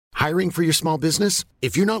Hiring for your small business?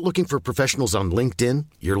 If you're not looking for professionals on LinkedIn,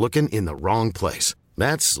 you're looking in the wrong place.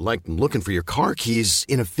 That's like looking for your car keys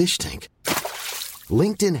in a fish tank.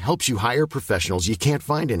 LinkedIn helps you hire professionals you can't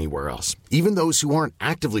find anywhere else, even those who aren't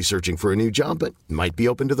actively searching for a new job but might be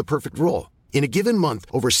open to the perfect role. In a given month,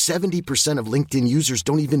 over 70% of LinkedIn users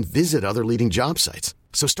don't even visit other leading job sites.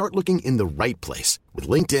 So start looking in the right place. With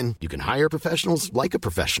LinkedIn, you can hire professionals like a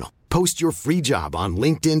professional. Post your free job on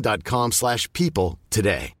linkedin.com/people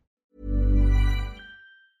today.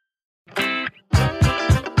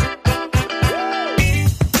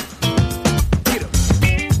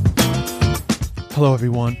 Hello,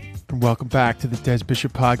 everyone, and welcome back to the Des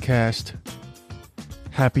Bishop Podcast.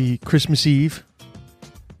 Happy Christmas Eve.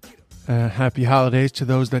 Happy holidays to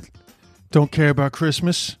those that don't care about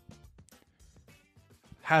Christmas.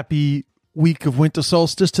 Happy week of winter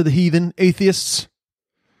solstice to the heathen atheists.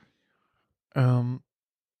 I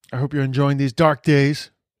hope you're enjoying these dark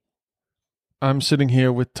days. I'm sitting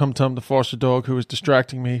here with Tum Tum, the foster dog, who is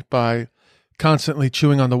distracting me by constantly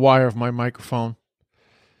chewing on the wire of my microphone.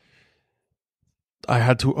 I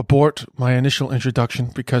had to abort my initial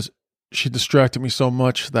introduction because she distracted me so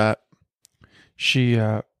much that she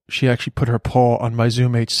actually put her paw on my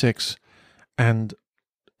Zoom H6 and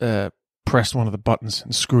pressed one of the buttons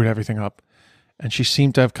and screwed everything up. And she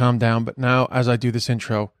seemed to have calmed down, but now as I do this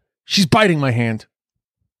intro, she's biting my hand.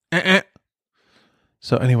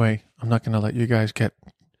 So anyway, I'm not going to let you guys get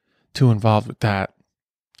too involved with that.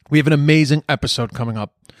 We have an amazing episode coming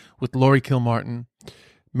up with Laurie Kilmartin,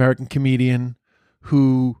 American comedian,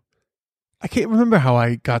 who I can't remember how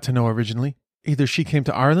I got to know originally. Either she came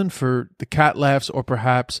to Ireland for the Cat Laughs, or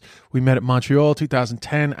perhaps we met at Montreal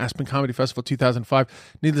 2010, Aspen Comedy Festival 2005.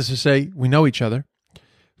 Needless to say, we know each other,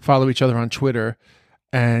 follow each other on Twitter,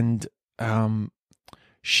 and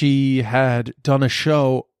she had done a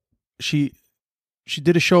show. She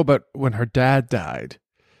did a show about when her dad died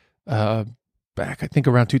back, I think,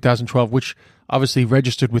 around 2012, which obviously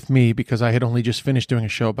registered with me because I had only just finished doing a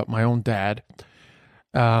show about my own dad.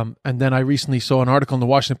 And then I recently saw an article in the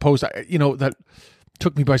Washington Post, that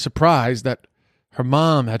took me by surprise, that her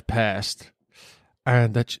mom had passed,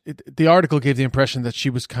 and that the article gave the impression that she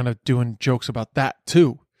was kind of doing jokes about that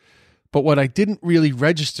too. But what I didn't really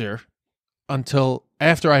register until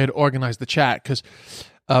after I had organized the chat, because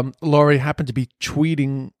Laurie happened to be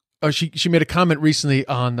tweeting. She made a comment recently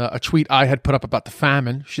on a tweet I had put up about the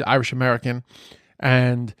famine. She's Irish American,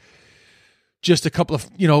 and just a couple of,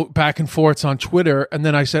 back and forths on Twitter. And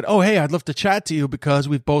then I said, oh, hey, I'd love to chat to you because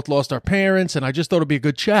we've both lost our parents, and I just thought it'd be a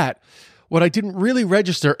good chat. What I didn't really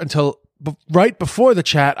register until right before the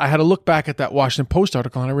chat, I had to look back at that Washington Post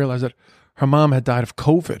article, and I realized that her mom had died of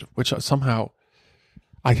COVID, which somehow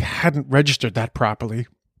I hadn't registered that properly.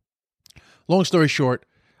 Long story short,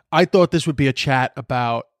 I thought this would be a chat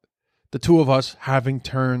about the two of us having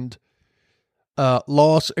turned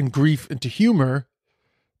loss and grief into humor,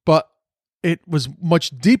 but it was much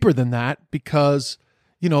deeper than that because,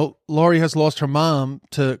 Laurie has lost her mom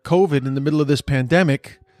to COVID in the middle of this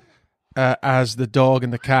pandemic, as the dog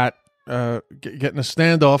and the cat getting a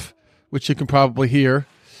standoff, which you can probably hear.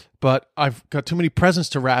 But I've got too many presents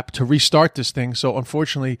to wrap to restart this thing. So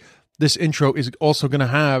unfortunately, this intro is also going to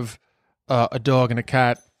have a dog and a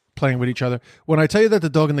cat playing with each other. When I tell you that the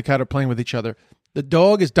dog and the cat are playing with each other, the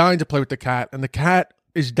dog is dying to play with the cat, and the cat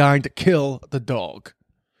is dying to kill the dog.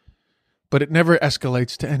 But it never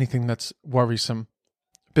escalates to anything that's worrisome.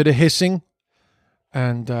 A bit of hissing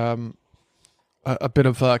and a bit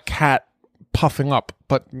of a cat puffing up,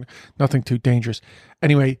 but nothing too dangerous.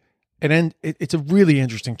 Anyway, it's a really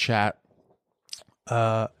interesting chat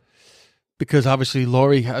because obviously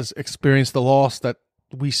Laurie has experienced the loss that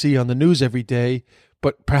we see on the news every day,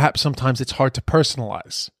 but perhaps sometimes it's hard to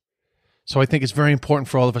personalize. So I think it's very important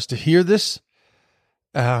for all of us to hear this.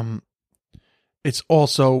 It's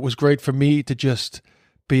also was great for me to just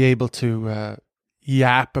be able to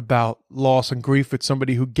yap about loss and grief with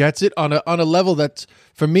somebody who gets it on a level that's,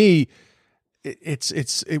 for me,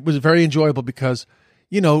 it was very enjoyable because,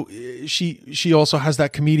 she also has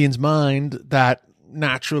that comedian's mind that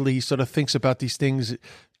naturally sort of thinks about these things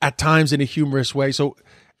at times in a humorous way. So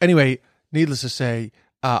anyway, needless to say,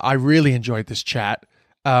 I really enjoyed this chat.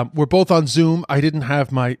 We're both on Zoom. I didn't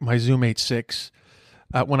have my Zoom H6.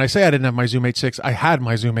 When I say I didn't have my Zoom H6, I had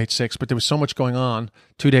my Zoom H6, but there was so much going on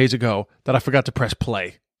 2 days ago that I forgot to press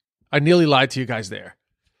play. I nearly lied to you guys there,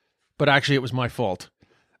 but actually it was my fault.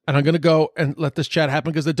 And I'm going to go and let this chat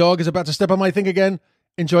happen because the dog is about to step on my thing again.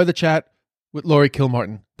 Enjoy the chat with Laurie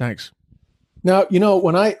Kilmartin. Thanks. Now,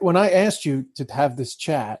 when I asked you to have this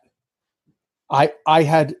chat, I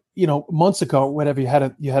had, months ago, whatever, you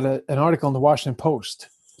had an article in the Washington Post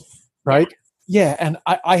right? Yeah. And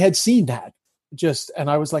I had seen that and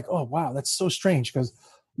I was like, oh, wow, that's so strange because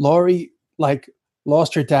Laurie like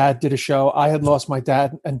lost her dad, did a show. I had lost my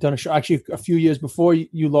dad and done a show. Actually, a few years before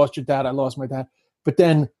you lost your dad, I lost my dad. But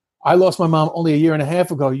then I lost my mom only a year and a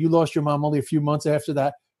half ago. You lost your mom only a few months after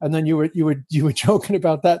that. And then you were joking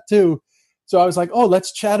about that too. So I was like, oh,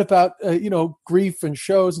 let's chat about, grief and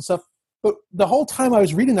shows and stuff. But the whole time I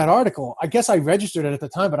was reading that article, I guess I registered it at the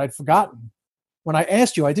time, but I'd forgotten. When I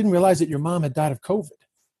asked you, I didn't realize that your mom had died of COVID.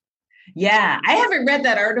 Yeah, I haven't read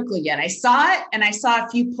that article yet. I saw it and I saw a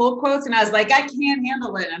few pull quotes and I was like, I can't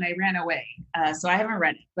handle it. And I ran away. So I haven't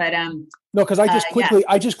read it, but no, because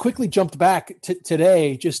I just quickly jumped back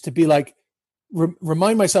today just to be like,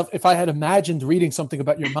 remind myself if I had imagined reading something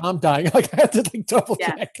about your mom dying, like I had to like double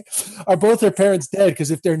check. Are both their parents dead? Because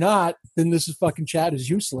if they're not, then this is fucking chat is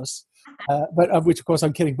useless. But which of course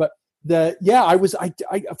I'm kidding. But I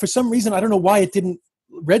for some reason, I don't know why it didn't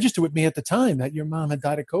register with me at the time that your mom had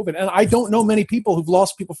died of COVID. And I don't know many people who've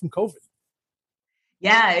lost people from COVID.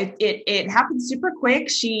 Yeah, it happened super quick.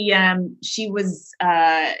 She was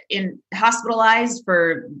hospitalized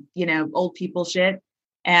for, old people shit.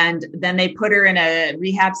 And then they put her in a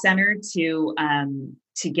rehab center to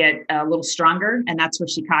get a little stronger. And that's where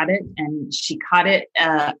she caught it. And she caught it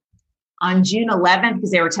on June 11th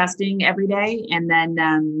because they were testing every day. And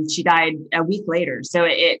then she died a week later. So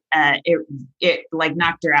it like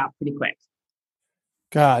knocked her out pretty quick.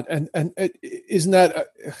 God. And isn't that,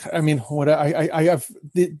 I mean, what I have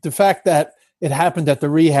the fact that it happened at the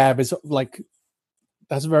rehab is like,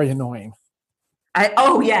 that's very annoying.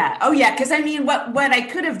 Oh yeah. Cause I mean, what I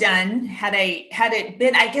could have done had it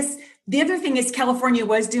been, I guess the other thing is California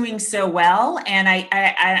was doing so well. And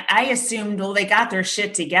I assumed, well, they got their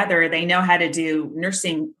shit together. They know how to do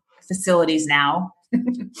nursing facilities now.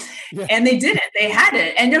 Yeah. And they did it. They had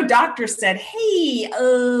it. And no doctor said, hey,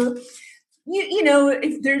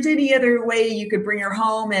 if there's any other way you could bring her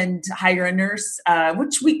home and hire a nurse,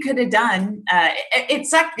 which we could have done. It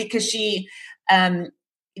sucked because she,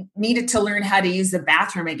 needed to learn how to use the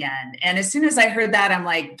bathroom again. And as soon as I heard that, I'm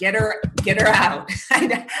like, get her out.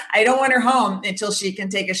 I don't want her home until she can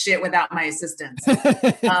take a shit without my assistance.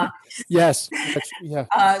 Yes. Yeah.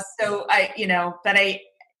 So but I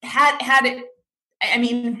had it. I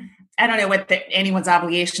mean, I don't know what anyone's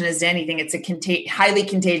obligation is to anything. It's a highly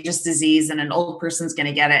contagious disease and an old person's going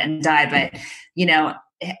to get it and die. But,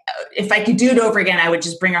 if I could do it over again, I would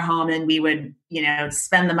just bring her home and we would,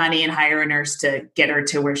 spend the money and hire a nurse to get her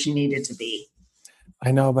to where she needed to be.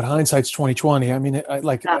 I know, but hindsight's 2020. I mean, I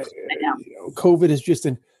know. COVID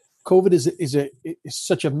is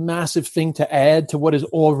such a massive thing to add to what is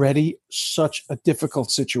already such a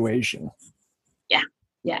difficult situation.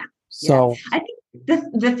 Yeah. So I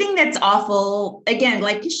think the thing that's awful, again,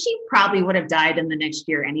 like she probably would have died in the next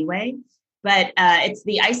year anyway. But it's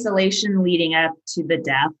the isolation leading up to the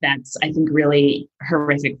death that's, I think, really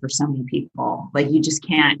horrific for so many people. Like you just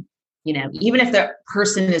can't, even if the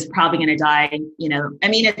person is probably going to die, I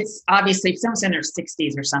mean, it's obviously if someone's in their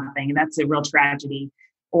 60s or something, that's a real tragedy,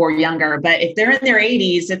 or younger. But if they're in their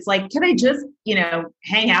 80s, it's like, can I just,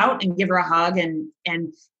 hang out and give her a hug? And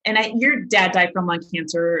your dad died from lung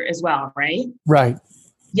cancer as well, right? Right.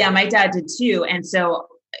 Yeah, my dad did too. And so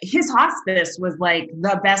his hospice was like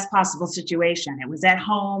the best possible situation. It was at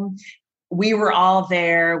home. We were all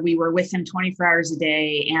there. We were with him 24 hours a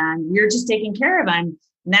day and we were just taking care of him.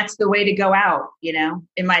 And that's the way to go out,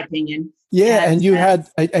 in my opinion. Yeah. And you had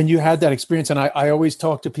that experience. And I always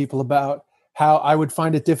talk to people about how I would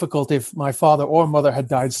find it difficult if my father or mother had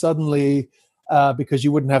died suddenly, because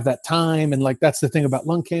you wouldn't have that time. And like, that's the thing about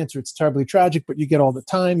lung cancer. It's terribly tragic, but you get all the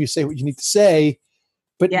time. You say what you need to say.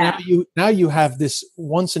 But now you have this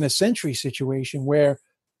once in a century situation where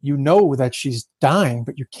you know that she's dying,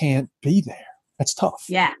 but you can't be there. That's tough.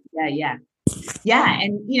 Yeah.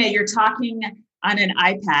 And you're talking on an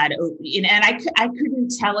iPad, and I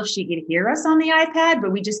couldn't tell if she could hear us on the iPad,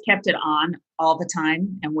 but we just kept it on all the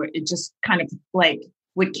time, and it just kind of like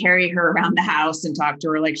would carry her around the house and talk to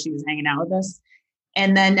her like she was hanging out with us.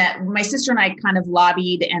 And then my sister and I kind of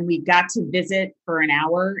lobbied, and we got to visit for an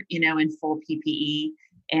hour, in full PPE.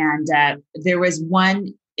 And there was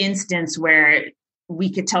one instance where we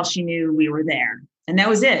could tell she knew we were there. And that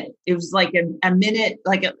was it. It was like a minute,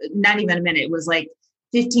 not even a minute. It was like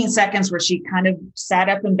 15 seconds where she kind of sat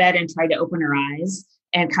up in bed and tried to open her eyes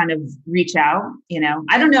and kind of reach out.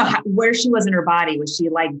 I don't know where she was in her body. Was she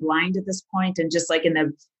like blind at this point and just like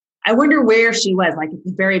I wonder where she was, like at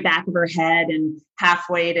the very back of her head and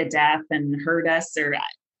halfway to death and heard us, or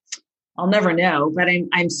I'll never know. But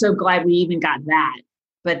I'm so glad we even got that.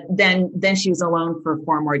 But then she was alone for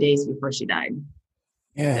 4 more days before she died.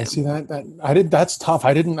 Yeah, So, see that I did. That's tough.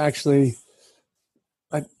 I didn't actually.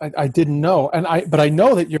 I didn't know, but I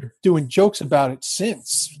know that you're doing jokes about it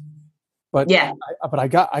since. But yeah.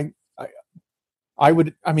 I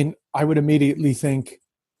would. I mean, I would immediately think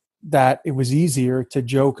that it was easier to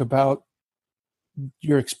joke about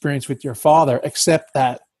your experience with your father, except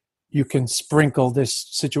that you can sprinkle this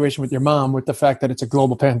situation with your mom with the fact that it's a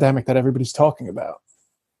global pandemic that everybody's talking about.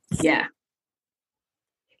 Yeah.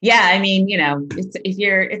 Yeah. I mean,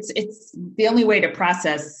 it's the only way to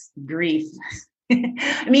process grief.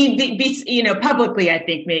 I mean, publicly, I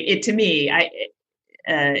think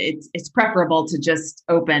it's preferable to just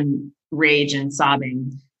open rage and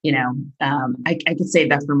sobbing. I could save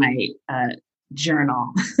that for my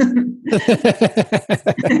journal.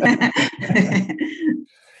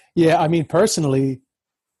 Yeah, I mean, personally,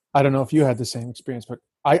 I don't know if you had the same experience, but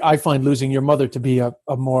I find losing your mother to be a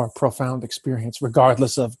more profound experience,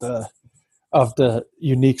 regardless of the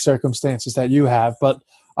unique circumstances that you have. But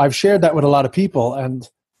I've shared that with a lot of people, and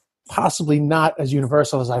possibly not as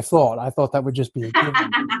universal as I thought. I thought that would just be a given.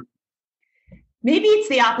 Maybe it's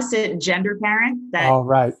the opposite gender parent that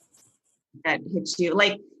right. that hits you.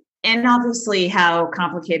 Like, and obviously how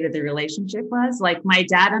complicated the relationship was. Like my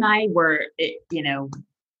dad and I were,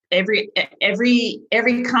 every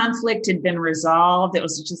conflict had been resolved. It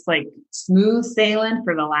was just like smooth sailing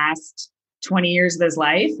for the last 20 years of his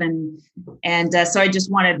life. And so I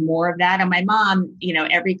just wanted more of that. And my mom,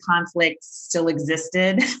 every conflict still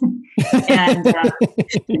existed.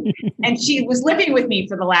 and she was living with me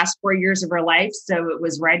for the last 4 years of her life. So it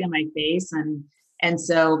was right in my face. And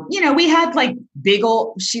so, we had like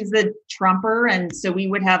she's the Trumper. And so we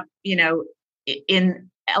would have,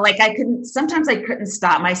 sometimes I couldn't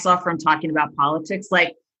stop myself from talking about politics.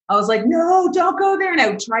 Like, I was like, no, don't go there. And I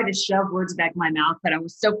would try to shove words back in my mouth, but I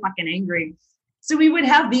was so fucking angry. So we would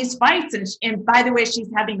have these fights. And by the way, she's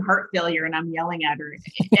having heart failure and I'm yelling at her.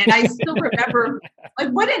 And I still remember, like,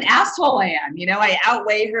 what an asshole I am. I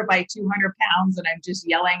outweigh her by 200 pounds and I'm just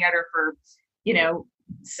yelling at her for,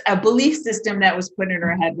 a belief system that was put in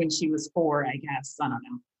her head when she was 4, I guess. I don't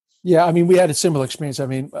know. Yeah, I mean, we had a similar experience. I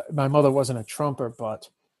mean, my mother wasn't a Trumper, but,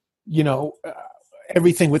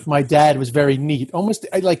 everything with my dad was very neat. Almost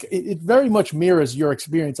like it very much mirrors your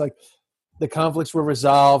experience. Like the conflicts were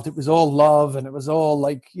resolved. It was all love. And it was all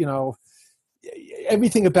like,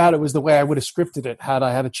 everything about it was the way I would have scripted it had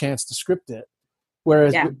I had a chance to script it.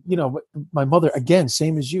 Whereas, my mother, again,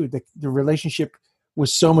 same as you, the relationship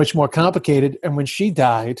was so much more complicated. And when she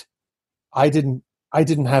died, I didn't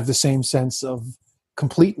have the same sense of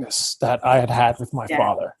completeness that I had with my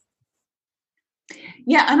father.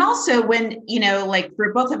 Yeah. And also when, like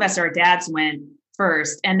for both of us, our dads went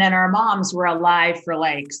first and then our moms were alive for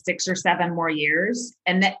like 6 or 7 more years.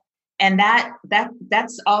 That's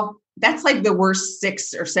like the worst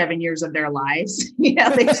 6 or 7 years of their lives. They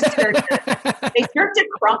start to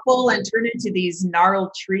crumple and turn into these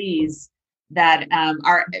gnarled trees that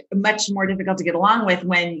are much more difficult to get along with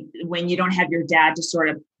when you don't have your dad to sort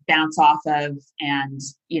of bounce off of and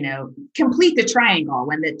complete the triangle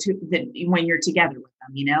when when you're together with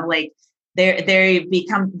them, like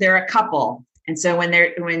they're a couple. And so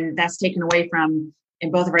when that's taken away from,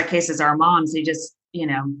 in both of our cases, our moms, they just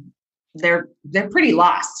they're pretty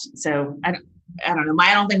lost. So I don't know.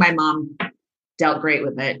 I don't think my mom dealt great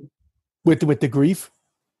with it. With the grief.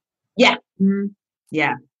 Yeah. Mm-hmm.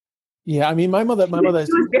 Yeah. Yeah. I mean, my mother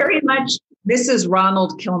she was very much Mrs.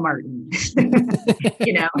 Ronald Kilmartin,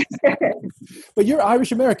 But you're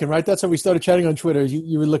Irish American, right? That's how we started chatting on Twitter.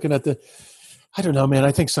 You were looking at I don't know, man.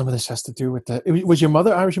 I think some of this has to do with was your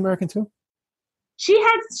mother Irish American too?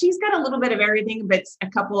 She's got a little bit of everything, but a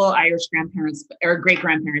couple of Irish grandparents or great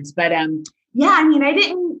grandparents. But yeah, I mean, I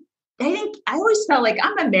think I always felt like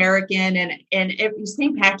I'm American and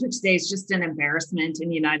St. Patrick's Day is just an embarrassment in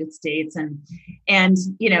the United States. And,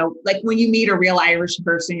 like when you meet a real Irish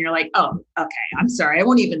person, you're like, oh, okay, I'm sorry. I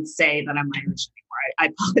won't even say that I'm Irish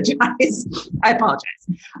anymore. I apologize.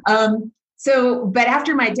 But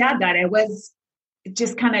after my dad died, I was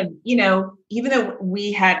just kind of, even though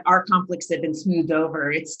our conflicts had been smoothed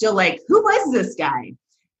over, it's still like, who was this guy?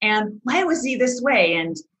 And why was he this way?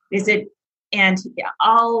 And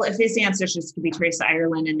all of his ancestors could be traced to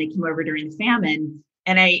Ireland and they came over during the famine.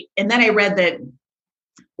 And then I read that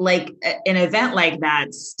like an event like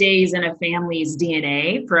that stays in a family's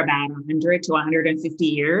DNA for about 100 to 150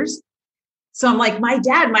 years. So I'm like, my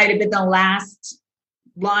dad might've been the last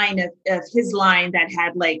line of his line that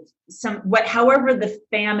had like however the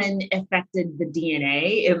famine affected the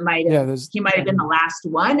DNA, he might've been the last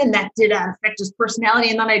one. And that did affect his personality.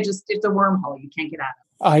 And then it's a wormhole you can't get out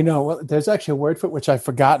of. I know. Well, there's actually a word for it which I've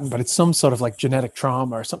forgotten, but it's some sort of like genetic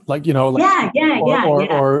trauma or something, like,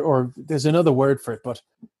 like, or there's another word for it, but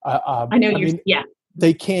I know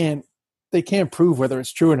they can't prove whether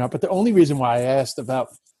it's true or not. But the only reason why I asked about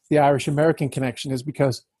the Irish American connection is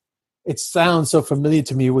because it sounds so familiar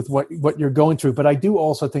to me with what you're going through. But I do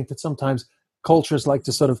also think that sometimes cultures like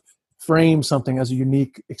to sort of frame something as a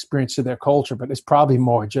unique experience to their culture, but it's probably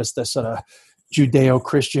more just a sort of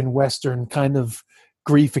Judeo-Christian Western kind of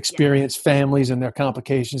grief experience, families and their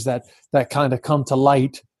complications that kind of come to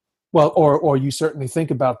light. Well, or you certainly think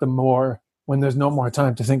about them more when there's no more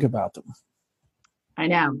time to think about them. I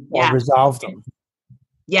know. Or resolve them.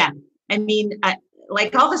 Yeah. I mean,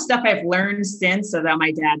 like all the stuff I've learned since about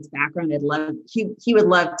my dad's background, he would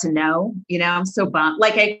love to know, I'm so bummed.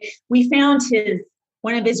 Like we found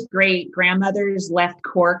one of his great grandmothers left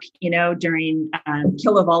Cork, during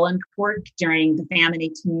Killavullen, Cork, during the famine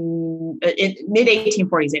mid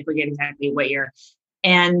 1840s. I forget exactly what year.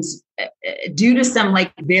 And due to some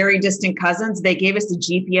like very distant cousins, they gave us the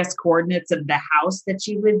GPS coordinates of the house that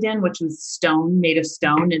she lived in, which was made of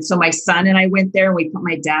stone. And so my son and I went there and we put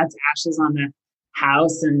my dad's ashes on the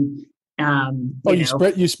house. And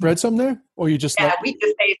you spread some there, or you just we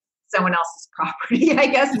just ate someone else's property, I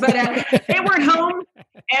guess, but they weren't home.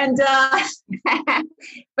 And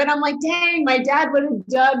but I'm like, dang, my dad would have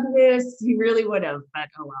dug this. He really would have. But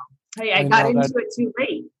oh well. Hey, I got into it too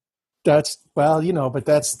late. But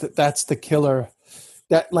that's the killer.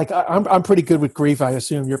 That, like, I'm pretty good with grief. I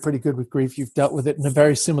assume you're pretty good with grief. You've dealt with it in a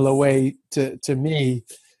very similar way to me,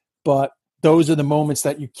 but those are the moments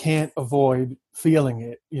that you can't avoid feeling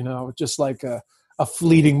it. Just like a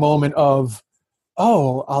fleeting moment of,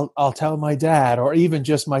 oh, I'll tell my dad, or even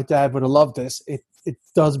just my dad would have loved this. It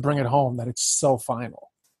does bring it home that it's so final.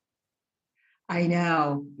 I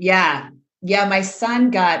know. Yeah. My son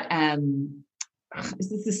got,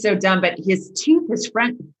 this is so dumb, but his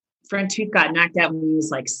front tooth got knocked out when he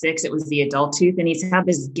was like 6. It was the adult tooth. And he's had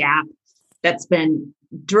this gap that's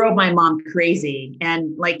drove my mom crazy.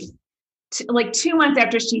 And like 2 months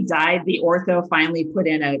after she died, the ortho finally put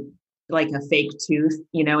in a fake tooth,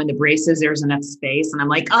 in the braces, there's enough space. And I'm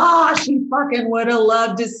like, she fucking would have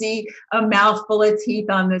loved to see a mouthful of teeth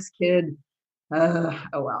on this kid. Oh,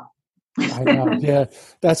 well. I know. Yeah,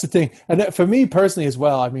 that's the thing. And for me personally as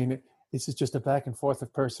well, I mean, this is just a back and forth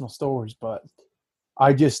of personal stories, but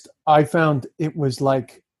I found it was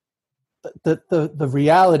like the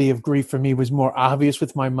reality of grief for me was more obvious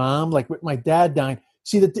with my mom. Like with my dad dying,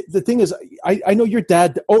 see, the thing is, I know your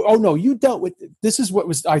dad. Oh no, you dealt with this. Is what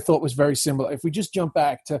I thought was very similar. If we just jump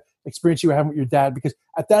back to experience you were having with your dad, because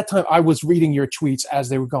at that time I was reading your tweets as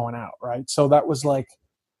they were going out, right? So that was like,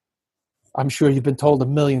 I'm sure you've been told a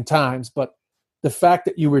million times, but the fact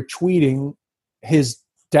that you were tweeting his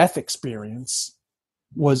death experience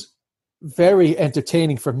was very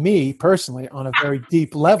entertaining for me personally on a very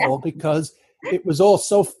deep level, because it was all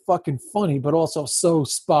so fucking funny, but also so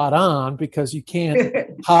spot on, because you can't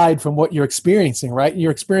hide from what you're experiencing, right? And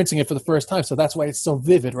you're experiencing it for the first time. So that's why it's so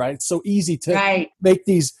vivid, right? It's so easy to make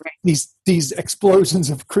these explosions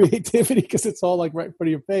of creativity, because it's all like right in front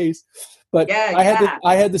of your face. But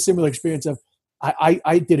I had the similar experience of,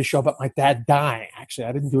 I did a show about my dad dying. Actually,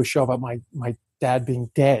 I didn't do a show about my dad being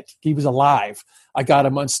dead. He was alive. I got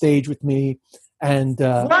him on stage with me, and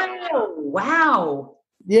wow.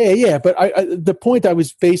 Yeah. But the point I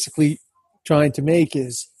was basically trying to make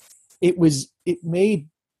is, it made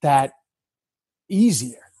that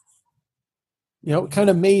easier. It kind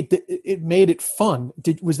of made it fun.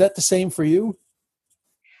 Was that the same for you?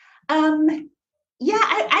 Yeah,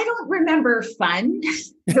 I don't remember fun.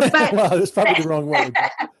 But, well, that's probably the wrong word.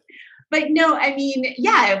 But no, I mean,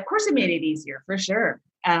 yeah, of course it made it easier for sure.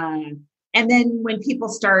 And then when people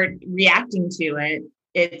start reacting to it,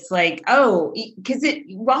 it's like, because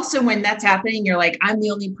also when that's happening, you're like, I'm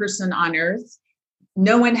the only person on earth.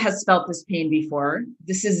 No one has felt this pain before.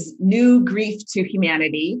 This is new grief to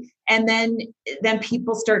humanity. And then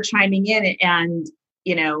people start chiming in, and,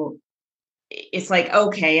 it's like,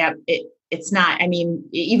 okay, it's not, I mean,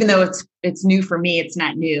 even though it's new for me, it's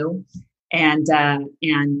not new. And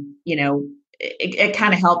it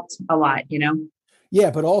kind of helped a lot,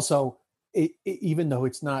 Yeah. But also, even though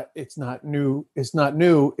it's not new, it's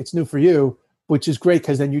new for you, which is great,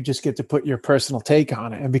 because then you just get to put your personal take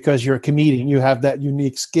on it. And because you're a comedian, you have that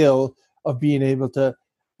unique skill of being able to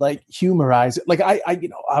like humorize it. Like I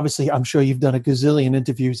obviously I'm sure you've done a gazillion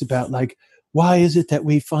interviews about like, why is it that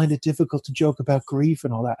we find it difficult to joke about grief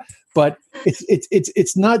and all that? But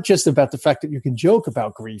it's not just about the fact that you can joke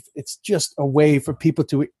about grief. It's just a way for people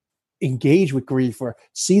to engage with grief or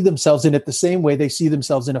see themselves in it the same way they see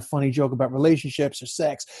themselves in a funny joke about relationships or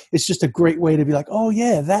sex. It's just a great way to be like, oh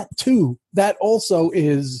yeah, that too. That also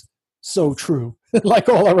is so true. Like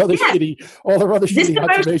all our other shitty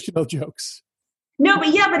observational jokes. No,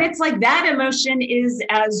 but it's like that emotion is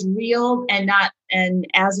as real and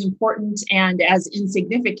as important and as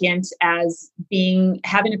insignificant as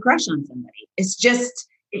having a crush on somebody. It's just,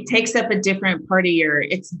 it takes up a different part of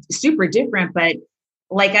it's super different. But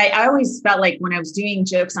like, I always felt like when I was doing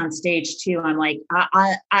jokes on stage too, I'm like,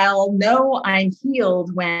 I'll know I'm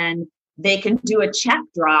healed when they can do a check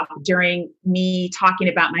drop during me talking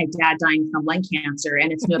about my dad dying from lung cancer,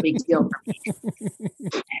 and it's no big deal for me.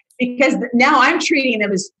 Because now I'm treating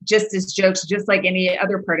them as jokes, just like any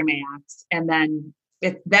other part of my act. And then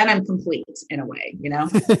I'm complete in a way, you know?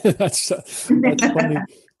 That's funny.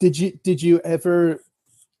 Did you ever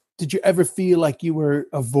feel like you were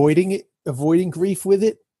avoiding grief with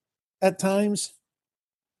it at times?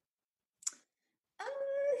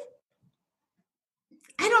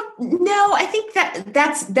 I don't know. I think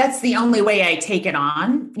that's the only way I take it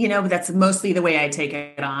on. You know, that's mostly the way I take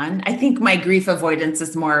it on. I think my grief avoidance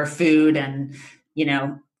is more food and, you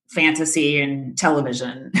know, fantasy and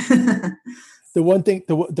television. The one thing,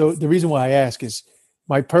 the reason why I ask is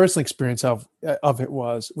my personal experience of it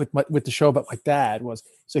was with the show about my dad was,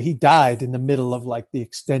 so he died in the middle of like the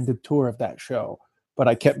extended tour of that show, but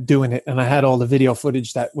I kept doing it and I had all the video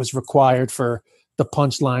footage that was required for the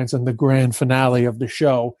punchlines and the grand finale of the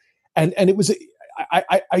show. And it was,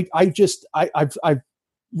 I've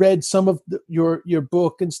read some of your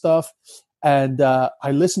book and stuff. And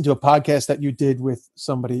I listened to a podcast that you did with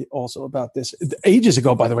somebody also about this ages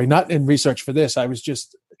ago, by the way, not in research for this. I was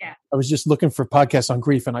just looking for podcasts on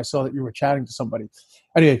grief and I saw that you were chatting to somebody.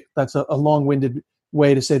 Anyway, that's a long-winded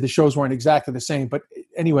way to say the shows weren't exactly the same. But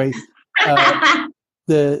anyway,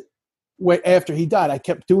 the way after he died, I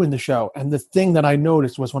kept doing the show. And the thing that I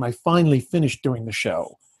noticed was when I finally finished doing the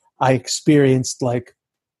show, I experienced like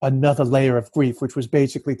another layer of grief, which was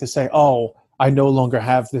basically to say, oh, I no longer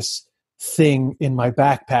have this thing in my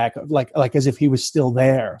backpack, like as if he was still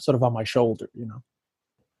there, sort of on my shoulder, you know?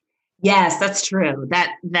 Yes, that's true.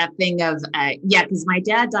 That thing of, because my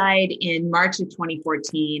dad died in March of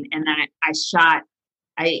 2014. And then I shot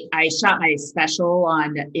my special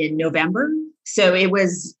in November. So it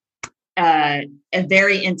was a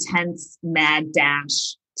very intense, mad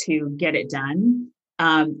dash to get it done.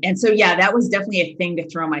 And so, that was definitely a thing to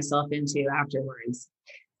throw myself into afterwards.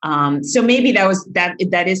 So maybe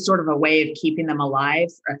that is sort of a way of keeping them alive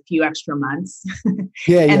for a few extra months.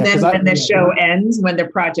 And then when the show ends, when the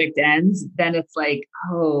project ends, then it's like,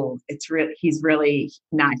 oh, he's really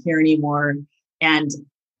not here anymore. And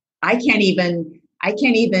I can't even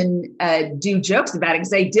do jokes about it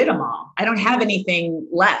because I did them all. I don't have anything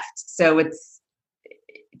left. So it's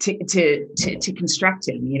to construct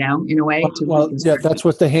him, you know, in a way. That's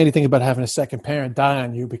what's the handy thing about having a second parent die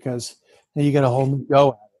on you, because then you get a whole new go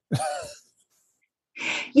at it.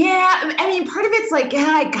 Yeah, I mean, part of it's like,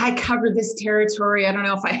 I covered this territory. I don't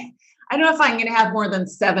know if I'm going to have more than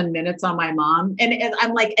 7 minutes on my mom. And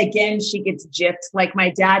I'm like, again, she gets gypped. Like my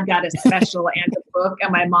dad got a special and a book,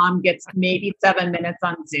 and my mom gets maybe 7 minutes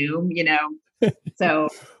on Zoom, you know? So,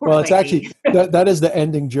 well, it's actually, that is the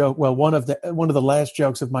ending joke. Well, one of the last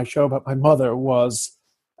jokes of my show about my mother was,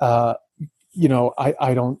 you know,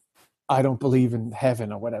 I don't believe in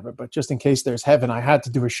heaven or whatever, but just in case there's heaven, I had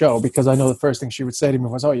to do a show because I know the first thing she would say to me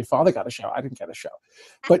was, oh, your father got a show. I didn't get a show.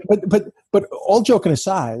 But all joking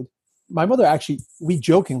aside, my mother actually, we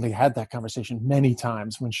jokingly had that conversation many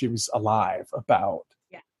times when she was alive about,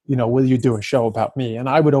 you know, will you do a show about me? And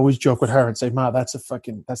I would always joke with her and say, Ma, that's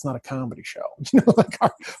not a comedy show. You know, like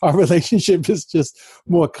our relationship is just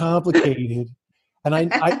more complicated. And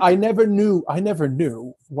I never knew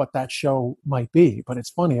what that show might be. But it's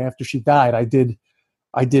funny, after she died,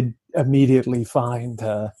 I did immediately find,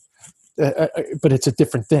 but it's a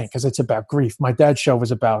different thing because it's about grief. My dad's show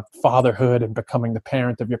was about fatherhood and becoming the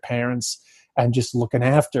parent of your parents and just looking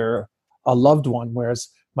after a loved one. Whereas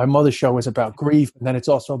my mother's show is about grief. And then it's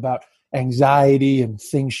also about anxiety and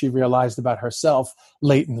things she realized about herself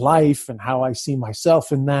late in life and how I see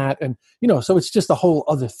myself in that. And, you know, so it's just a whole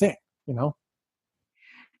other thing, you know?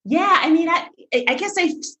 Yeah, I mean, I guess I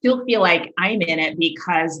still feel like I'm in it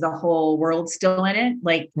because the whole world's still in it.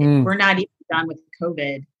 Like we're not even done with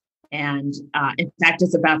COVID. And in fact,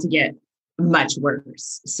 it's about to get much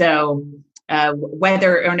worse. So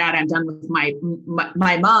whether or not I'm done with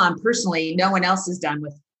my mom personally, no one else is done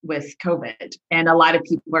with COVID. And a lot of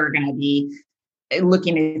people are going to be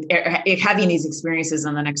looking at having these experiences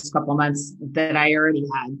in the next couple of months that I already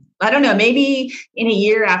had. I don't know, maybe in a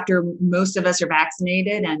year after most of us are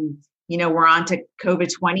vaccinated and, we're on to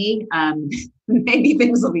COVID-20, maybe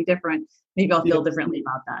things will be different. Maybe I'll feel differently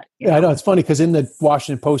about that. Yeah, I know. It's funny because in the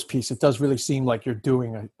Washington Post piece, it does really seem like you're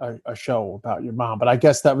doing a show about your mom. But I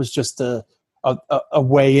guess that was just a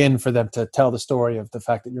way in for them to tell the story of the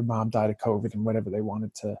fact that your mom died of COVID and whatever they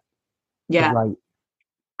wanted to write.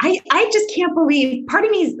 I just can't believe, part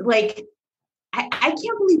of me is like, I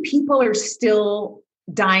can't believe people are still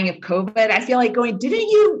dying of COVID. I feel like going, didn't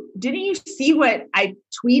you see what I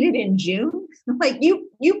tweeted in June? Like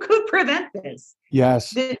you could prevent this.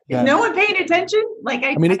 Yes. Is no one paying attention? Like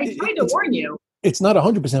I tried to warn you. It's not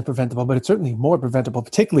 100% preventable, but it's certainly more preventable,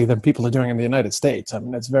 particularly than people are doing in the United States. I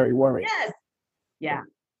mean, that's very worrying. Yes. Yeah.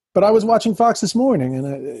 But I was watching Fox this morning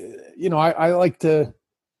and, I like to,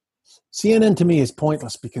 CNN to me is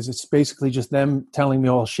pointless because it's basically just them telling me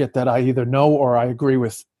all shit that I either know or I agree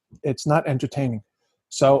with. It's not entertaining.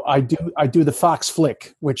 So I do the Fox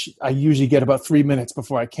flick, which I usually get about 3 minutes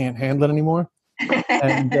before I can't handle it anymore.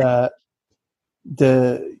 And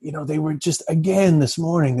they were just, again this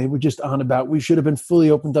morning, they were just on about we should have been fully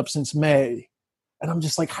opened up since May. And I'm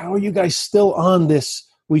just like, how are you guys still on this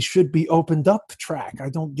we should be opened up track? I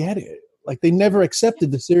don't get it. Like they never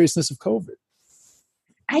accepted the seriousness of COVID.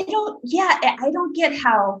 I don't get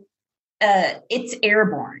how it's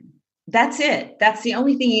airborne. That's it. That's the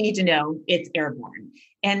only thing you need to know. It's airborne.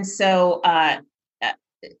 And so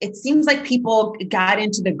it seems like people got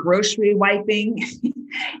into the grocery wiping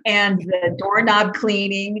and the doorknob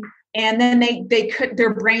cleaning, and then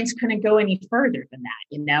their brains couldn't go any further than that,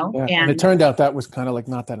 Yeah, and it turned out that was kind of like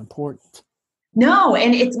not that important. No,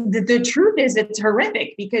 and it's the truth is it's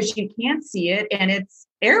horrific because you can't see it and it's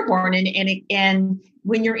airborne and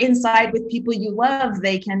when you're inside with people you love,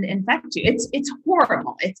 they can infect you. It's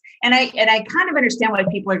horrible. And I kind of understand why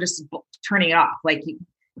people are just turning it off. Like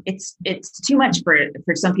it's too much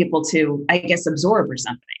for some people to, I guess, absorb or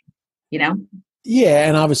something, Yeah,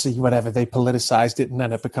 and obviously whatever, they politicized it and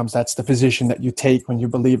then it becomes that's the position that you take when you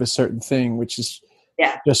believe a certain thing, which is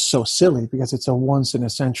just so silly because it's a once in a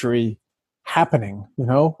century happening,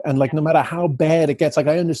 and like no matter how bad it gets, like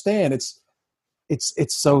I understand it's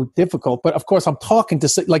so difficult, but of course I'm talking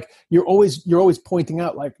to like you're always pointing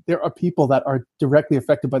out like there are people that are directly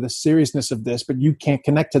affected by the seriousness of this, but you can't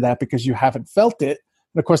connect to that because you haven't felt it.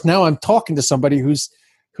 And of course now I'm talking to somebody who's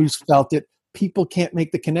felt it. People can't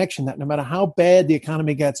make the connection that no matter how bad the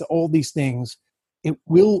economy gets, all these things, it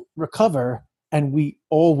will recover and we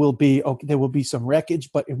all will be okay. There will be some wreckage,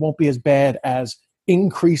 but it won't be as bad as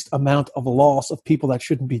increased amount of loss of people that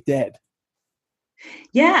shouldn't be dead.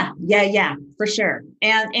 Yeah, for sure.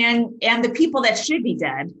 And the people that should be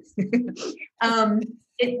dead,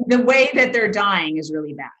 the way that they're dying is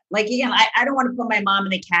really bad. Like, again, I don't want to put my mom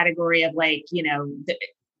in the category of like, you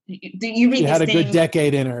read she had a thing, good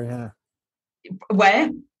decade in her. Yeah.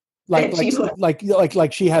 What?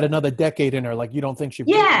 Like she had another decade in her. Like you don't think she?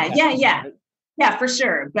 Yeah, for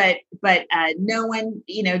sure. But no one,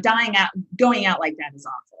 going out like that is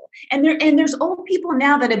awful. And there's old people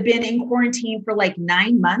now that have been in quarantine for like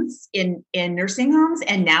 9 months in nursing homes,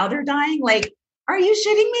 and now they're dying. Like, are you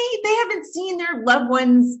shitting me? They haven't seen their loved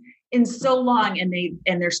ones in so long,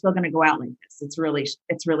 and they're still going to go out like this. It's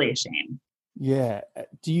really a shame. Yeah.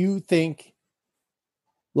 Do you think,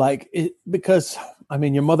 like, because I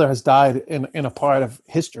mean, your mother has died in a part of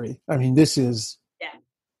history. I mean, this is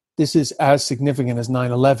as significant as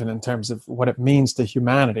 9/11 in terms of what it means to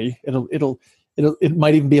humanity. It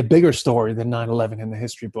might even be a bigger story than 9/11 in the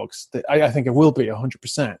history books. I think it will be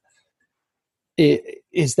 100%.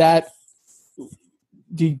 Is that,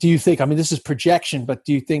 do you think, I mean, this is projection, but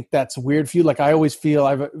do you think that's weird for you? Like I always feel,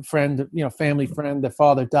 I have a friend, family friend, their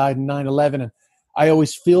father died in 9/11, and I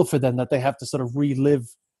always feel for them that they have to sort of relive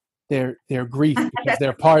their grief because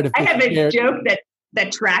they're part of. I have a joke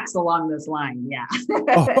that tracks along this line. Yeah.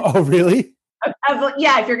 Oh, really?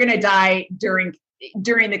 Yeah. If you're going to die during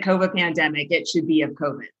the COVID pandemic, it should be of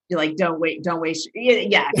COVID. You're like, don't waste.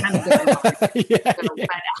 Yeah. Kind of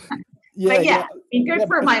good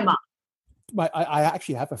for my mom. I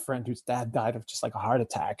actually have a friend whose dad died of just like a heart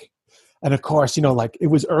attack. And of course, like it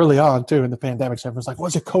was early on too in the pandemic. So everyone's like,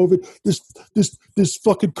 was it COVID? This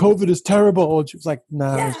fucking COVID is terrible. And she was like,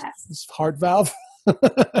 nah, it's heart valve.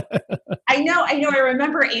 I know. I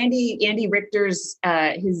remember Andy Richter's,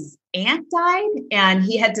 his aunt died and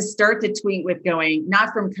he had to start the tweet with going,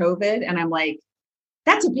 not from COVID. And I'm like,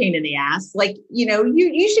 that's a pain in the ass. Like,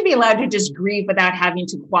 you should be allowed to just grieve without having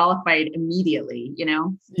to qualify it immediately,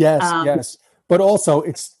 Yes. But also,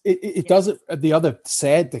 it doesn't. The other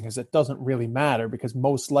sad thing is it doesn't really matter because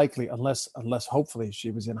most likely, unless hopefully she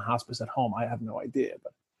was in hospice at home, I have no idea.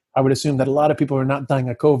 But I would assume that a lot of people who are not dying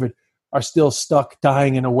of COVID are still stuck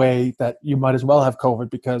dying in a way that you might as well have COVID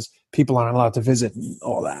because people aren't allowed to visit and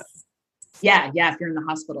all that. Yeah. If you're in the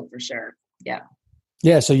hospital, for sure. Yeah.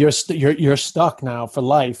 Yeah. So you're stuck now for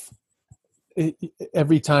life.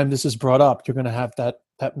 Every time this is brought up, you're going to have that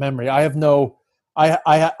memory. I have no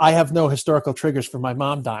historical triggers for my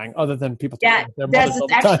mom dying, other than people. Yeah, that's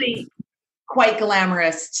actually quite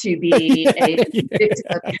glamorous to be a victim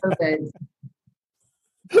of COVID.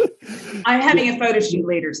 I'm having a photo shoot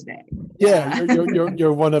later today. Yeah,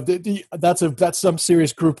 you're one of that's some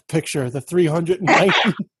serious group picture. The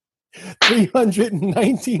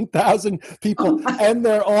 319,000 people and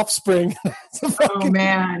their offspring. Oh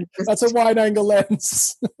man, that's a wide angle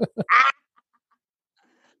lens.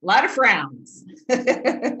 A lot of frowns.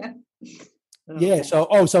 Yeah.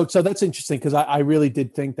 So that's interesting because I really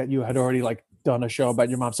did think that you had already like done a show about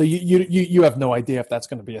your mom. So you have no idea if that's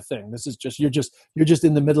going to be a thing. This is just you're just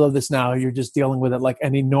in the middle of this now. You're just dealing with it like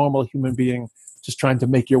any normal human being, just trying to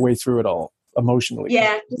make your way through it all emotionally.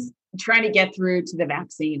 Yeah, just trying to get through to the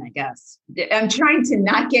vaccine, I guess. I'm trying to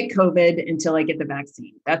not get COVID until I get the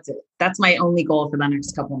vaccine. That's it. That's my only goal for the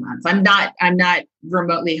next couple of months. I'm not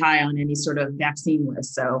remotely high on any sort of vaccine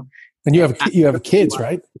list. So, and you have kids,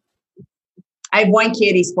 right? I have one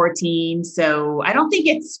kid. He's 14. So I don't think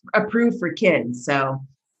it's approved for kids. So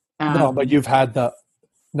no, but you've had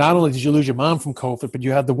not only did you lose your mom from COVID, but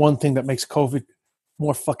you had the one thing that makes COVID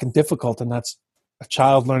more fucking difficult, and that's a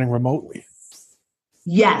child learning remotely.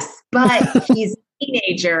 Yes, but he's a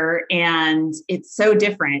teenager and it's so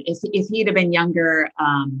different. If he'd have been younger,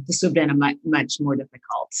 this would have been a much more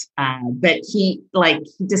difficult. But he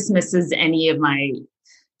dismisses any of my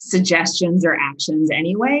suggestions or actions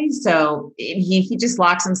anyway. So he just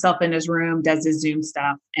locks himself in his room, does his Zoom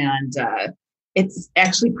stuff. And it's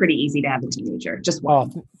actually pretty easy to have a teenager. Just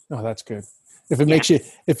one. Oh, that's good. If it makes you,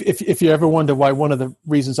 if you ever wonder why one of the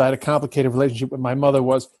reasons I had a complicated relationship with my mother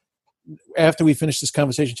was, after we finish this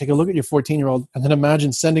conversation, take a look at your 14-year-old and then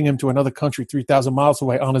imagine sending him to another country 3,000 miles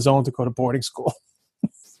away on his own to go to boarding school.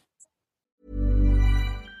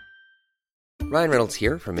 Ryan Reynolds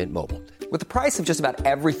here from Mint Mobile. With the price of just about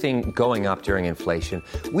everything going up during inflation,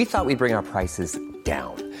 we thought we'd bring our prices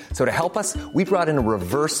down. So to help us, we brought in a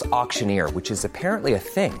reverse auctioneer, which is apparently a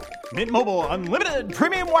thing. Mint Mobile Unlimited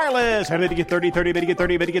Premium Wireless. How to get 30, 30, bit to get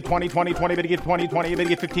 30, bit to get 20, 20, 20, bit to get 20, 20, bit to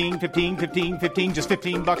get 15, 15, 15, 15, just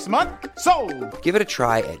 $15 a month? Sold! Give it a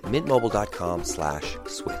try at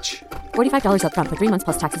mintmobile.com/switch. $45 up front for 3 months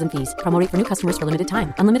plus taxes and fees. Promo rate for new customers for limited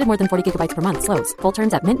time. Unlimited more than 40 gigabytes per month. Slows full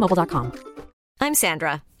terms at mintmobile.com. I'm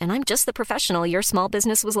Sandra, and I'm just the professional your small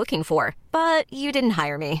business was looking for. But you didn't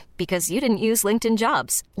hire me because you didn't use LinkedIn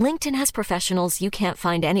Jobs. LinkedIn has professionals you can't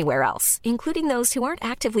find anywhere else, including those who aren't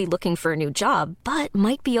actively looking for a new job, but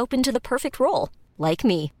might be open to the perfect role, like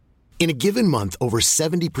me. In a given month, over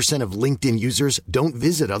 70% of LinkedIn users don't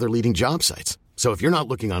visit other leading job sites. So if you're not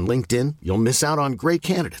looking on LinkedIn, you'll miss out on great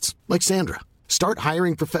candidates like Sandra. Start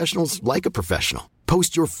hiring professionals like a professional.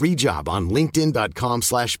 Post your free job on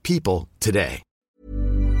linkedin.com/people today.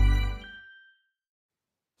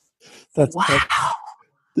 That's wow.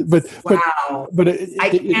 But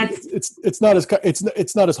it's not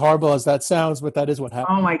as horrible as that sounds, but that is what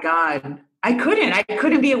happened. Oh my God. I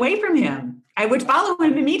couldn't be away from him. I would follow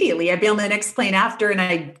him immediately. I'd be on the next plane after, and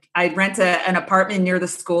I'd rent an apartment near the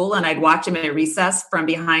school, and I'd watch him at recess from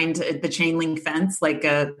behind the chain link fence like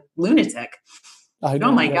a lunatic. I know,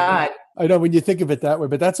 oh my God. I know when you think of it that way,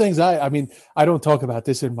 but that's anxiety. I mean, I don't talk about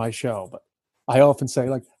this in my show, but I often say,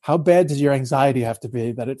 like, how bad does your anxiety have to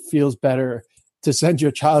be that it feels better to send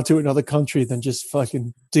your child to another country than just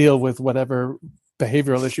fucking deal with whatever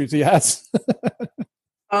behavioral issues he has?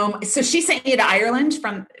 So she sent you to Ireland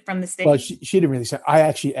from the States? Well, she didn't really say. I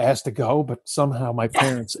actually asked to go, but somehow my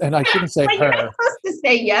parents, and I shouldn't say but her. You're not supposed to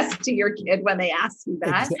say yes to your kid when they ask you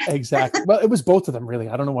that. Exactly. Well, it was both of them, really.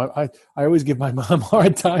 I don't know why. I always give my mom a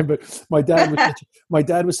hard time, but my dad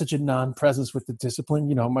was such a non-presence with the discipline.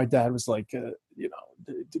 You know, my dad was like,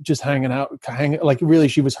 just hanging out, like really,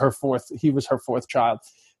 he was her fourth child.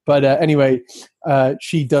 But anyway,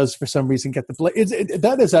 she does for some reason get the blame.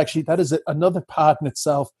 That is another part in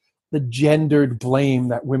itself. The gendered blame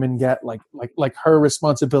that women get, like her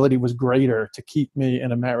responsibility was greater to keep me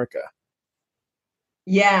in America.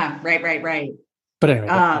 Yeah, right. But anyway,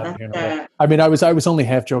 I mean, I was only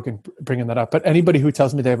half joking bringing that up. But anybody who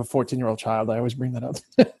tells me they have a 14-year-old child, I always bring that up.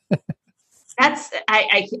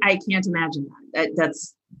 I can't imagine that.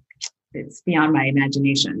 It's beyond my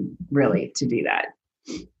imagination, really, to do that.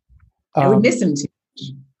 I would miss him too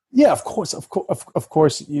much. Yeah, of course,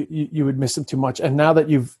 you would miss him too much. And now that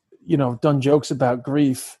you've done jokes about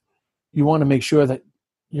grief, you want to make sure that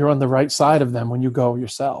you're on the right side of them when you go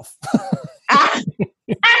yourself.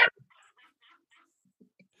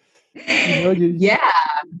 Yeah,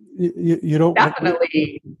 you don't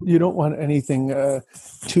definitely. You don't want anything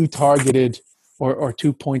too targeted or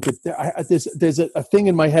too pointed. There's a thing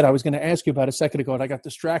in my head I was going to ask you about a second ago, and I got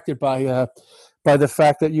distracted by the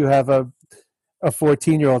fact that you have a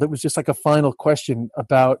 14-year-old. It was just like a final question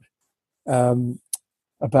about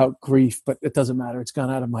grief, but it doesn't matter. It's gone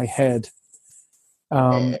out of my head.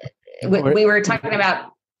 We were talking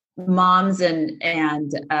about moms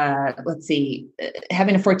and let's see,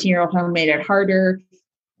 having a 14-year-old home made it harder.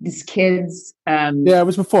 These kids. Yeah, it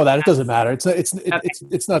was before that. It doesn't matter.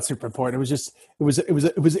 It's not super important. It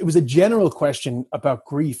was a general question about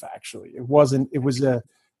grief. Actually, it wasn't. It was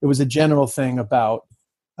a general thing about.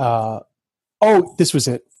 This was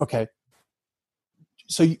it. Okay.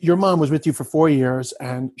 So your mom was with you for 4 years,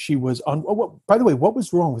 and she was on. By the way, what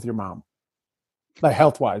was wrong with your mom? Like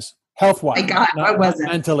health-wise. My God, I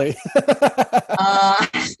wasn't mentally.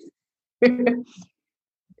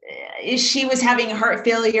 She was having heart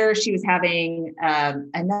failure. She was having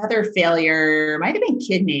another failure, might have been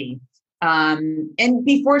kidney. And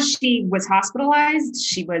before she was hospitalized,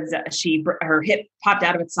 her hip popped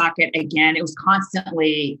out of its socket again. It was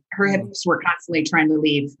constantly, her hips were constantly trying to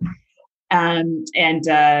leave.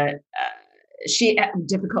 She had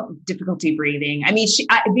difficulty breathing. I mean,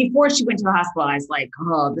 before she went to the hospital, I was like,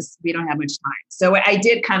 we don't have much time. So I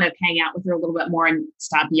did kind of hang out with her a little bit more and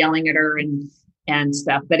stop yelling at her and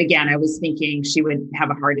stuff. But again, I was thinking she would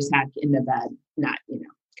have a heart attack in the bed, not,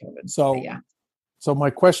 COVID. So, but yeah. So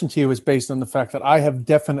my question to you is based on the fact that I have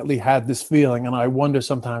definitely had this feeling, and I wonder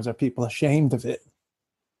sometimes are people ashamed of it.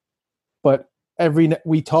 But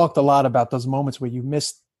we talked a lot about those moments where you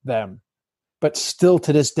missed them. But still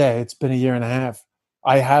to this day, it's been a year and a half.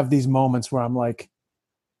 I have these moments where I'm like,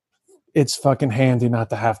 it's fucking handy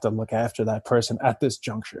not to have to look after that person at this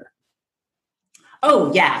juncture.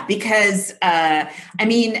 Oh yeah. Because,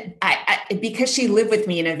 because she lived with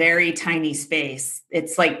me in a very tiny space.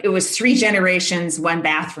 It's like, it was 3 generations, 1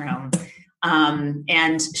 bathroom.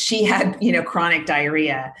 And she had, chronic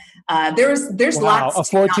diarrhea. There's lots. A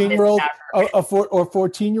 14-year-old, or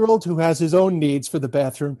 14-year-old who has his own needs for the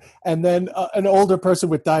bathroom, and then an older person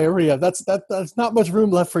with diarrhea. That's not much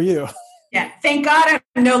room left for you. Yeah, thank God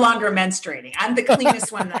I'm no longer menstruating. I'm the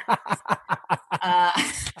cleanest one.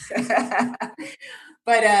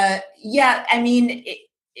 But yeah, I mean,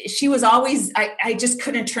 she was always. I just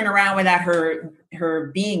couldn't turn around without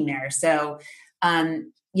her being there. So,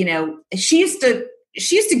 she used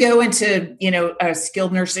to go into, a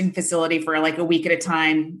skilled nursing facility for like a week at a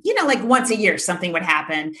time, like once a year, something would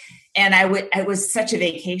happen. And it was such a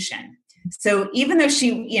vacation. So even though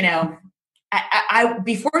she, I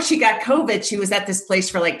before she got COVID, she was at this place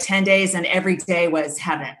for like 10 days and every day was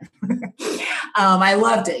heaven. I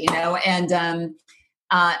loved it, and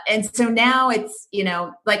so now it's,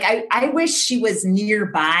 like, I wish she was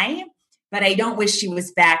nearby, but I don't wish she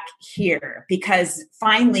was back here because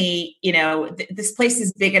finally, this place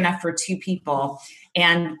is big enough for 2 people.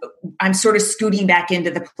 And I'm sort of scooting back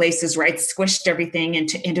into the places where I'd squished everything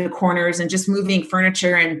into corners and just moving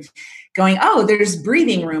furniture and going, oh, there's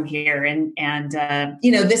breathing room here. And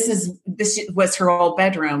this was her old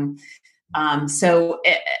bedroom.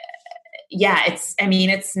 Yeah,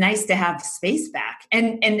 it's nice to have space back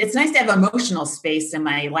and it's nice to have emotional space in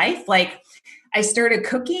my life. Like I started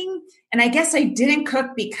cooking. And I guess I didn't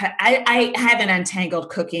cook because I haven't untangled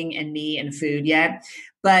cooking and me and food yet.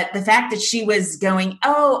 But the fact that she was going,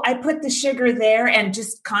 oh, I put the sugar there and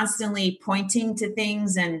just constantly pointing to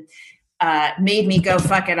things and made me go,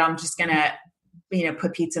 fuck it. I'm just going to,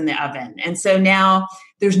 put pizza in the oven. And so now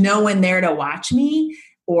there's no one there to watch me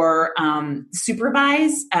or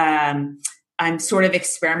supervise. I'm sort of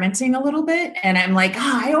experimenting a little bit and I'm like,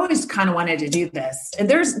 I always kind of wanted to do this. And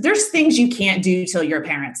there's things you can't do till your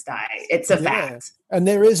parents die. It's a fact. And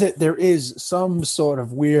there is some sort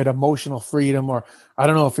of weird emotional freedom, or I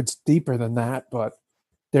don't know if it's deeper than that, but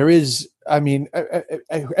there is, and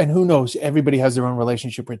who knows, everybody has their own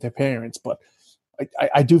relationship with their parents, but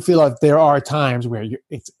I do feel like there are times where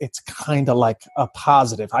it's kind of like a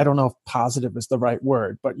positive. I don't know if positive is the right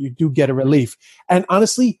word, but you do get a relief. And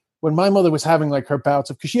honestly, when my mother was having like her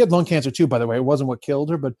bouts of, because she had lung cancer too, by the way, it wasn't what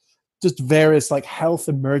killed her, but just various like health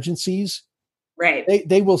emergencies. Right.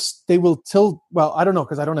 They will till, well, I don't know,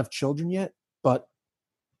 because I don't have children yet, but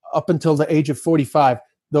up until the age of 45,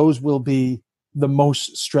 those will be the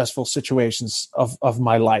most stressful situations of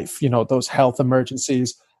my life, those health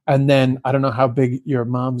emergencies. And then I don't know how big your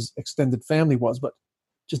mom's extended family was, but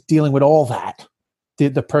just dealing with all that, the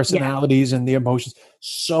personalities and the emotions,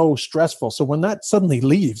 so stressful. So when that suddenly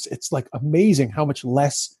leaves, it's like amazing how much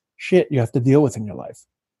less shit you have to deal with in your life.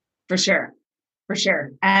 For sure.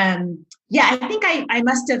 Yeah, I think I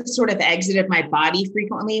must have sort of exited my body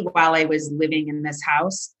frequently while I was living in this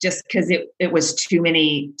house, just because it was too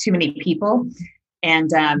many people.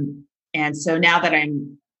 And so now that I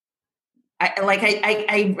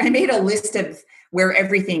made a list of where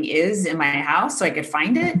everything is in my house so I could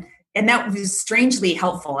find it. And that was strangely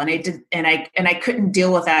helpful. And I couldn't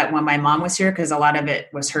deal with that when my mom was here, because a lot of it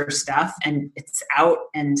was her stuff and it's out.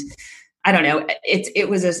 And I don't know, it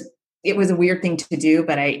was a weird thing to do,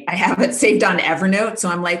 but I have it saved on Evernote. So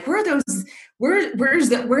I'm like, where are those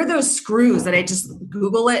screws that I just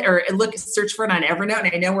Google it or search for it on Evernote,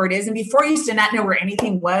 and I know where it is. And before I used to not know where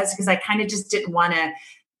anything was, because I kind of just didn't want to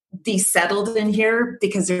be settled in here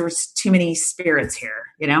because there was too many spirits here,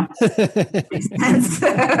 you know? Makes sense.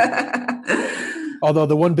 Although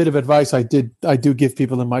the one bit of advice I do give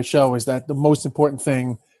people in my show is that the most important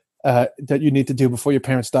thing that you need to do before your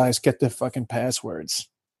parents die is get their fucking passwords.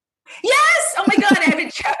 Yes. Oh my God.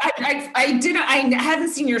 I haven't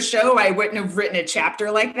seen your show. I wouldn't have written a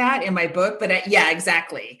chapter like that in my book, but yeah,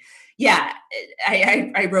 exactly. Yeah.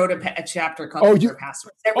 I wrote a chapter called Your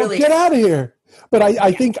Passwords. Get out of here. But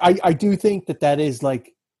I think I do think that is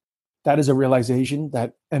a realization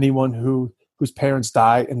that anyone whose parents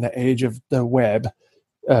die in the age of the web,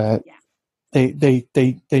 they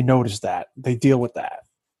notice that, they deal with that.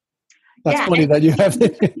 That's funny that you have.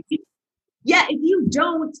 Yeah, if you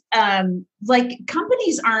don't,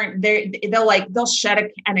 companies aren't there. They'll shut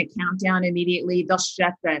an account down immediately. They'll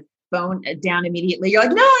shut the phone down immediately. You're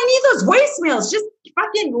like, no, I need those voicemails. Just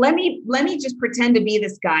fucking let me just pretend to be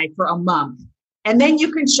this guy for a month, and then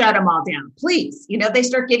you can shut them all down, please. You know, they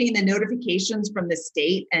start getting the notifications from the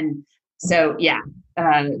state, and so yeah.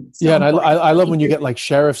 And I love when you get like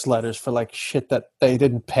sheriff's letters for like shit that they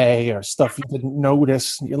didn't pay or stuff you didn't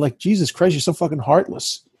notice. You're like, Jesus Christ, you're so fucking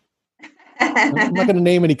heartless. I'm not going to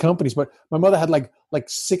name any companies, but my mother had like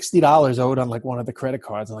 $60 owed on like one of the credit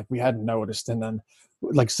cards, and like we hadn't noticed. And then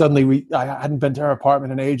like suddenly I hadn't been to her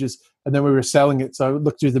apartment in ages, and then we were selling it. So I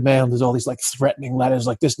looked through the mail, and there's all these like threatening letters,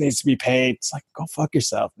 like this needs to be paid. It's like, go fuck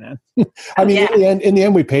yourself, man. I mean, in the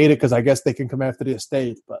end, we paid it because I guess they can come after the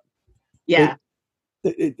estate. But yeah,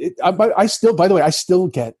 I still, by the way, I still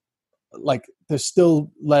get like there's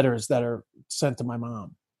still letters that are sent to my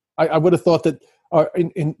mom. I would have thought that.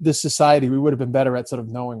 In this society, we would have been better at sort of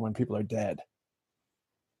knowing when people are dead.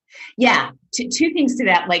 Yeah. Two things to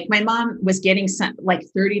that. Like my mom was getting like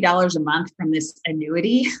 $30 a month from this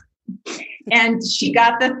annuity, and she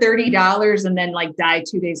got the $30 and then like died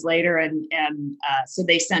 2 days later. And so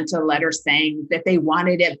they sent a letter saying that they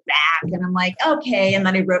wanted it back. And I'm like, okay. And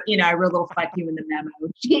then I wrote a little fuck you in the memo.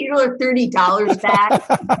 She got her $30 back.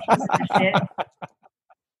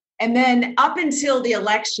 And then up until the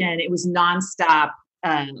election, it was nonstop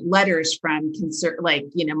letters from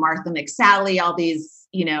Martha McSally, all these,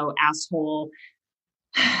 asshole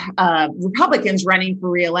Republicans running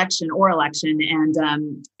for re-election or election. And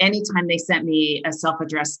anytime they sent me a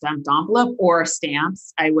self-addressed stamped envelope or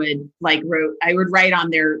stamps, I would write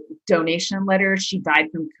on their donation letter, "She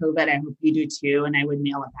died from COVID. I hope you do too." And I would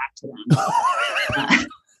mail it back to them.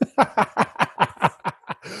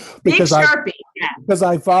 Because Sharpie. Because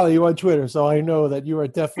I follow you on Twitter, so I know that you are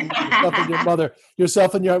definitely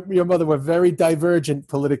yourself and your mother were very divergent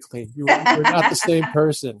politically. You're not the same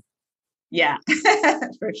person. Yeah,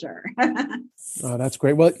 for sure. Oh, that's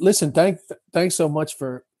great. Well, listen, thanks so much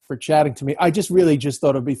for chatting to me. I just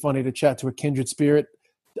thought it'd be funny to chat to a kindred spirit.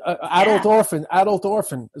 Adult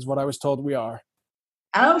orphan is what I was told we are.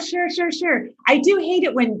 Oh, sure. I do hate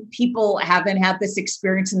it when people haven't had this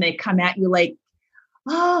experience and they come at you like,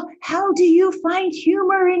 "Oh, how do you find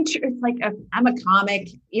humor in?" It's like, I'm a comic,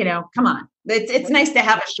 come on. It's nice to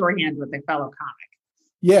have a shorthand with a fellow comic.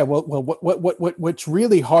 Yeah. Well, what's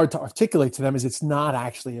really hard to articulate to them is it's not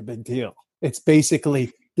actually a big deal. It's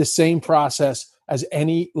basically the same process as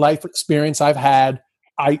any life experience I've had.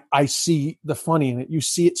 I see the funny in it. You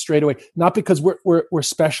see it straight away, not because we're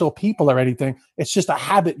special people or anything. It's just a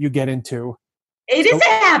habit you get into. It is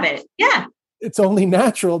a habit. Yeah. It's only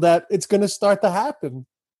natural that it's going to start to happen,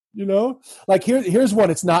 Like here's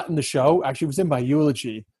one. It's not in the show. Actually, it was in my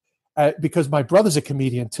eulogy because my brother's a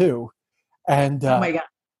comedian too, and oh my God,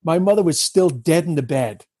 my mother was still dead in the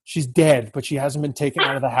bed. She's dead, but she hasn't been taken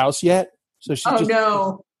out of the house yet. So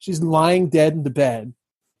she's lying dead in the bed,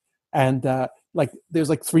 and there's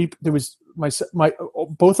like three. There was my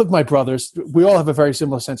both of my brothers. We all have a very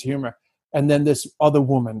similar sense of humor. and then this other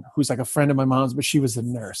woman who's like a friend of my mom's, but she was a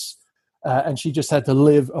nurse. And she just had to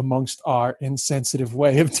live amongst our insensitive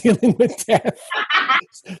way of dealing with death.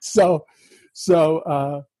 So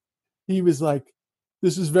he was like,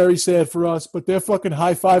 this is very sad for us, but they're fucking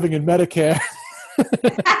high-fiving in Medicare.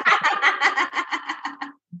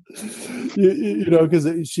 you know,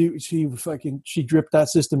 because she dripped that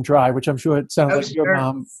system dry, which I'm sure it sounds like your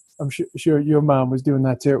mom. I'm sure your mom was doing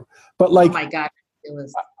that too. But like, oh my God, it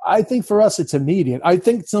was. I think for us it's immediate. I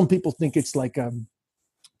think some people think it's like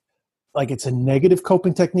it's a negative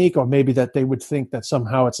coping technique, or maybe that they would think that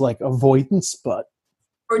somehow it's like avoidance, but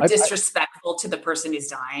or disrespectful to the person who's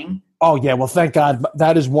dying. Oh yeah, well, thank God.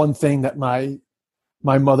 That is one thing that my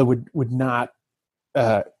mother would not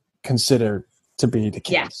consider to be the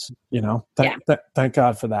case. Yeah. You know, thank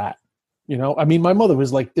God for that. You know, I mean, my mother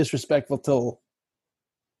was like disrespectful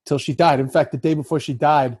till she died. In fact, the day before she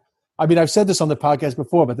died, I mean, I've said this on the podcast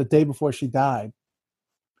before, but the day before she died,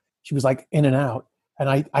 she was like in and out. And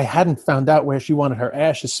I hadn't found out where she wanted her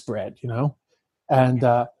ashes spread, you know? And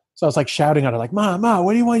so I was like shouting at her, like, Ma,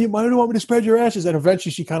 where do you want me to spread your ashes? And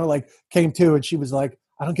eventually she kind of like came to, and she was like,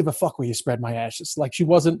 I don't give a fuck where you spread my ashes. Like she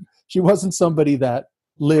wasn't somebody that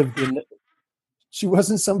lived in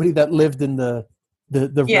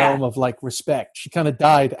the realm of like respect. She kind of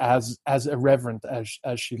died as irreverent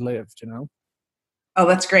as she lived, you know? Oh,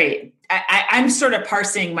 that's great. I'm sort of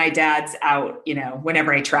parsing my dad's out, you know,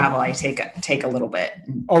 whenever I travel, I take a little bit.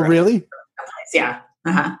 Oh, really? Yeah.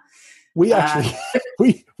 Uh-huh. We actually,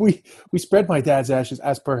 we spread my dad's ashes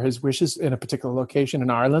as per his wishes in a particular location in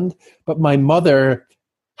Ireland, but my mother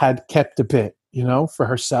had kept a bit, you know, for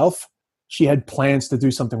herself. She had plans to do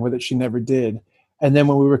something with it. She never did. And then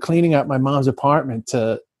when we were cleaning out my mom's apartment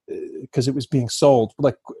because it was being sold,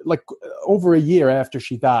 like over a year after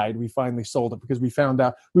she died, we finally sold it because we found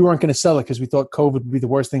out we weren't going to sell it because we thought COVID would be the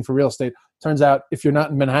worst thing for real estate. Turns out if you're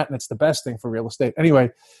not in Manhattan, it's the best thing for real estate. Anyway,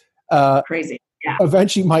 crazy. Yeah.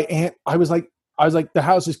 Eventually my aunt, I was like, the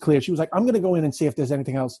house is clear. She was like, I'm going to go in and see if there's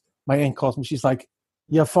anything else. My aunt calls me. She's like,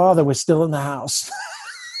 your father was still in the house.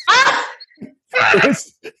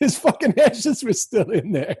 his fucking ashes were still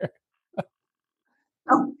in there.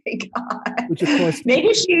 Oh my God. Which of course,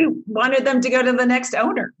 maybe she wanted them to go to the next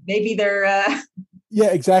owner. Maybe they're yeah,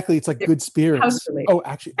 exactly. It's like good spirits. Oh,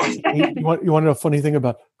 actually, you want to know a funny thing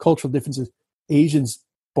about cultural differences? Asians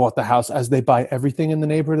bought the house as they buy everything in the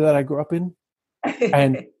neighborhood that I grew up in.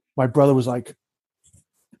 And my brother was like,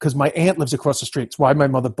 because my aunt lives across the street. It's why my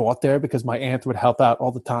mother bought there, because my aunt would help out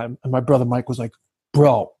all the time. And my brother Mike was like,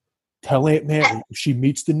 bro, tell Aunt Mary if she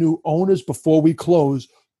meets the new owners before we close,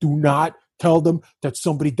 do not tell them that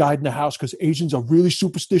somebody died in the house, because Asians are really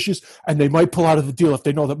superstitious and they might pull out of the deal if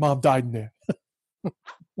they know that mom died in there.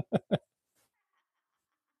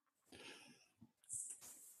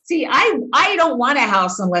 See, I don't want a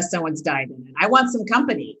house unless someone's died in it. I want some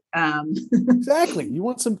company. Exactly. You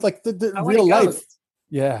want some like the real life.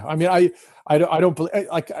 Yeah. I mean, I don't believe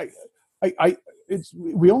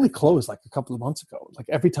we only closed like a couple of months ago. Like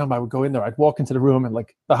every time I would go in there, I'd walk into the room and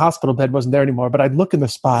like the hospital bed wasn't there anymore, but I'd look in the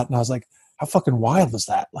spot and I was like, how fucking wild was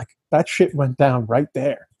that? Like that shit went down right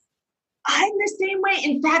there. I'm the same way.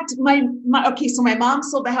 In fact, so my mom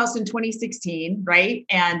sold the house in 2016, right?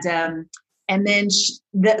 And then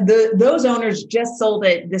those owners just sold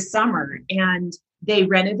it this summer and they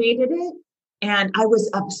renovated it. And I was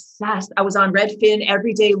obsessed. I was on Redfin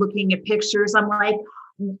every day looking at pictures. I'm like,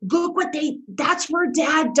 look that's where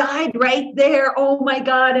dad died right there. Oh my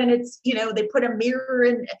God. And it's, you know, they put a mirror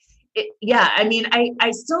in it. Yeah. I mean,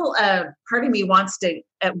 I still, part of me wants to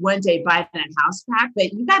one day buy that house back,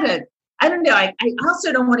 but you gotta, I don't know. I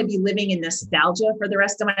also don't want to be living in nostalgia for the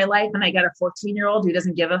rest of my life. And I got a 14-year-old who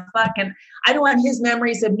doesn't give a fuck. And I don't want his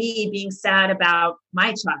memories of me being sad about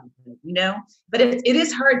my childhood, you know, but it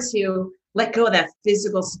is hard to let go of that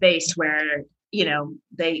physical space where, you know,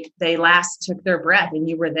 they last took their breath and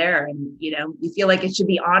you were there and, you know, you feel like it should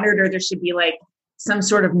be honored, or there should be like some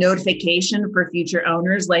sort of notification for future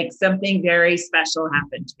owners, like something very special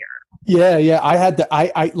happened here. Yeah.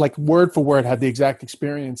 I like word for word had the exact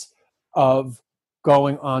experience of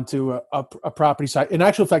going onto a property site. In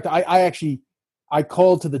actual fact, I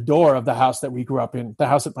called to the door of the house that we grew up in, the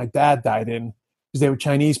house that my dad died in, because they were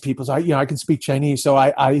Chinese people. So I can speak Chinese. So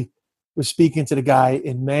I was speaking to the guy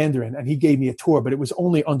in Mandarin and he gave me a tour, but it was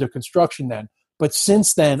only under construction then. But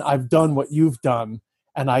since then I've done what you've done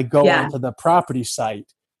and I go onto the property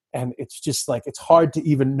site and it's just like, it's hard to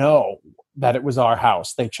even know that it was our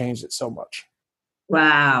house. They changed it so much.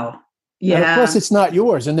 Wow. Yeah. And of course, it's not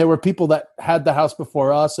yours. And there were people that had the house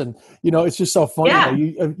before us, and it's just so funny.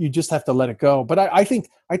 Yeah. You just have to let it go. But I think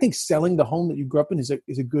selling the home that you grew up in is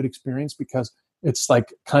a good experience, because it's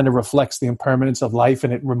like kind of reflects the impermanence of life,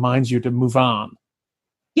 and it reminds you to move on.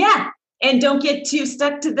 Yeah, and don't get too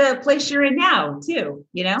stuck to the place you're in now, too.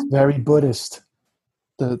 It's very Buddhist.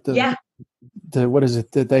 Yeah. What is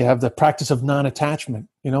it? They have the practice of non-attachment.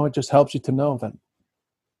 It just helps you to know that.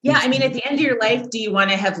 Yeah, I mean, at the end of your life, do you want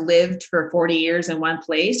to have lived for 40 years in one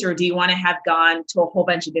place, or do you want to have gone to a whole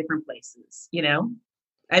bunch of different places?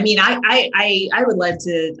 I mean, I would love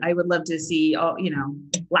to. I would love to see,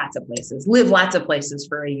 lots of places, live lots of places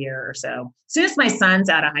for a year or so. As soon as my son's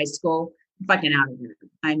out of high school, I'm fucking out of here.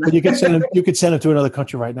 But you could send him. You could send him to another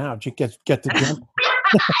country right now. Get the jump.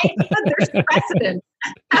 There's precedent.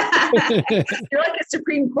 You're like a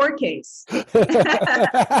Supreme Court case. How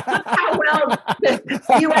well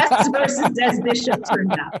the U.S. versus Des Bishop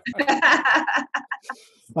turned out.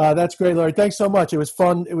 That's great, Laurie. Thanks so much. It was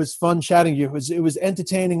fun. It was fun chatting to you. It was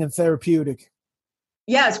entertaining and therapeutic.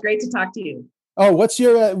 Yeah, it's great to talk to you. Oh, what's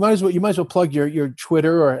your? You might as well plug your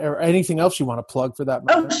Twitter or anything else you want to plug for that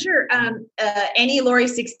matter. Oh, sure. Annie Laurie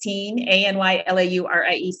 16,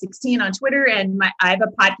 ANYLAURIE 16 on Twitter, and I have a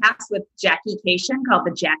podcast with Jackie Cation called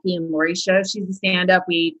The Jackie and Laurie Show. She's a stand-up.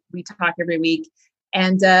 We talk every week,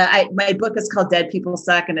 and my book is called Dead People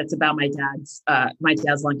Suck, and it's about my dad's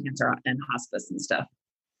lung cancer and hospice and stuff.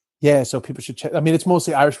 Yeah, so people should check. I mean, it's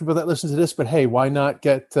mostly Irish people that listen to this, but hey, why not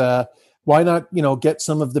get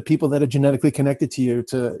some of the people that are genetically connected to you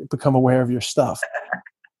to become aware of your stuff?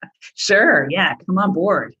 Sure. Yeah. Come on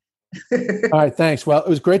board. All right. Thanks. Well, it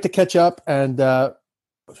was great to catch up, and I'll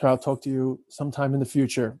talk to you sometime in the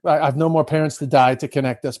future. I have no more parents to die to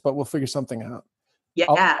connect us, but we'll figure something out. Yeah.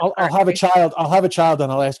 I'll have a child. I'll have a child,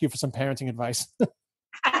 and I'll ask you for some parenting advice. All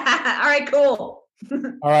right. Cool.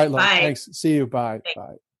 All right. Laurie, bye. Thanks. See you. Bye. Thanks.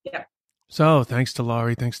 Bye. Yeah. So thanks to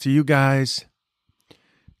Laurie. Thanks to you guys.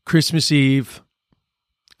 Christmas Eve.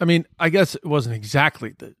 I mean, I guess it wasn't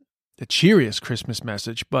exactly the cheeriest Christmas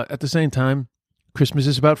message, but at the same time, Christmas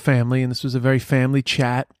is about family, and this was a very family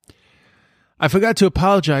chat. I forgot to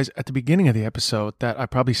apologize at the beginning of the episode that I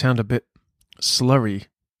probably sound a bit slurry.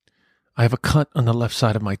 I have a cut on the left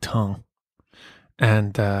side of my tongue,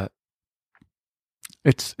 and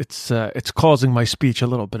it's causing my speech a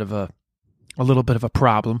little bit of a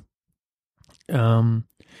problem.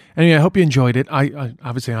 Anyway, I hope you enjoyed it. I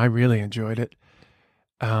obviously really enjoyed it.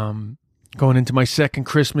 Going into my second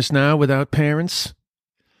Christmas now without parents,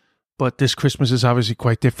 but this Christmas is obviously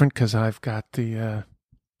quite different because I've got the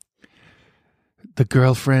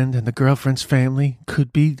girlfriend, and the girlfriend's family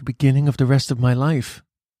could be the beginning of the rest of my life.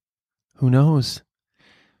 Who knows?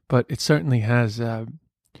 But it certainly has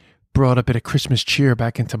brought a bit of Christmas cheer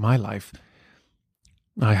back into my life.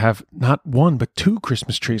 I have not one but two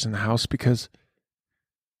Christmas trees in the house because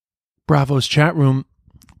Bravo's chat room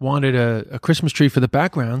wanted a Christmas tree for the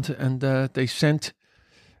background, and they sent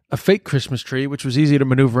a fake Christmas tree, which was easy to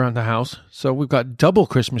maneuver around the house. So we've got double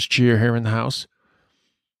Christmas cheer here in the house.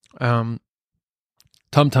 Tum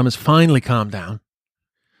Tum has finally calmed down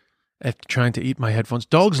after trying to eat my headphones.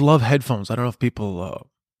 Dogs love headphones. I don't know if people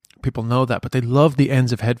know that, but they love the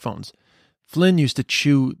ends of headphones. Flynn used to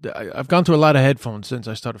chew. I've gone through a lot of headphones since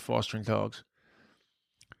I started fostering dogs.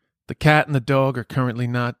 The cat and the dog are currently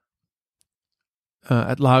not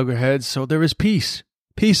at loggerheads, so there is peace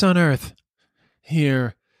on earth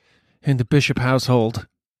here in the Bishop household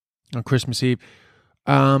on Christmas Eve.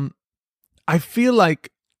 I feel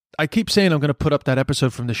like I keep saying I'm going to put up that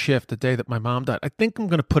episode from The Shift the day that my mom died. I think I'm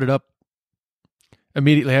going to put it up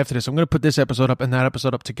immediately after this. I'm going to put this episode up and that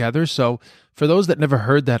episode up together. So for those that never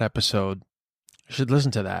heard that episode, you should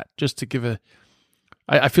listen to that just to give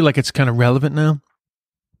I feel like it's kind of relevant now.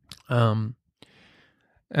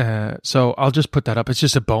 So I'll just put that up. It's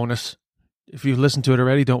just a bonus. If you've listened to it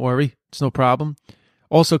already, don't worry. It's no problem.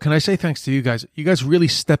 Also, can I say thanks to you guys? You guys really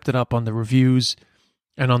stepped it up on the reviews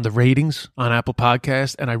and on the ratings on Apple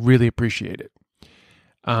Podcasts, and I really appreciate it.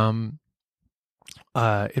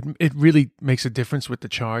 It really makes a difference with the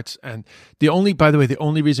charts. And the only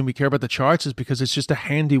reason we care about the charts is because it's just a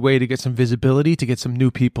handy way to get some visibility, to get some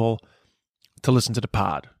new people to listen to the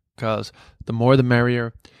pod. Because the more the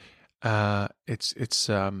merrier. It's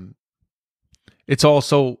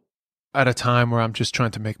also at a time where I'm just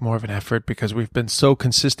trying to make more of an effort because we've been so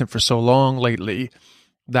consistent for so long lately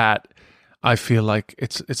that I feel like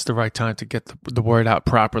it's the right time to get the word out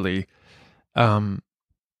properly. I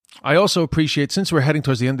also appreciate, since we're heading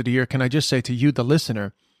towards the end of the year, can I just say to you, the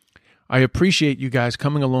listener, I appreciate you guys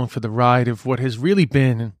coming along for the ride of what has really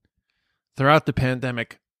been, throughout the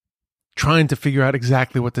pandemic, trying to figure out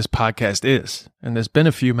exactly what this podcast is. And there's been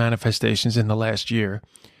a few manifestations in the last year.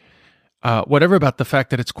 Whatever about the fact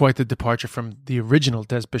that it's quite the departure from the original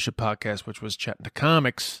Des Bishop podcast, which was Chatting to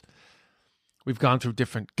Comics. We've gone through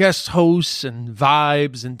different guest hosts and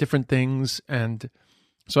vibes and different things. And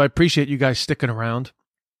so I appreciate you guys sticking around.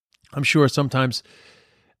 I'm sure sometimes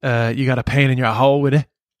you got a pain in your hole with it,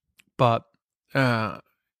 but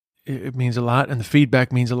it means a lot, and the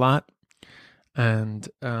feedback means a lot. And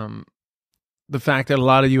the fact that a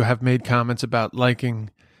lot of you have made comments about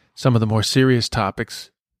liking some of the more serious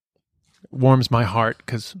topics warms my heart,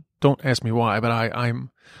 because don't ask me why, but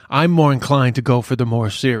I'm more inclined to go for the more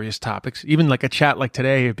serious topics. Even like a chat like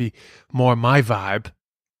today, it'd be more my vibe.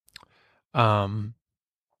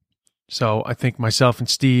 So I think myself and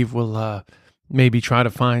Steve will maybe try to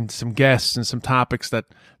find some guests and some topics that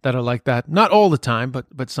are like that. Not all the time,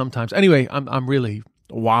 but sometimes. Anyway, I'm really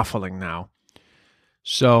waffling now.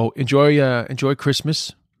 So enjoy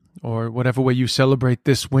Christmas, or whatever way you celebrate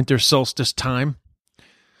this winter solstice time.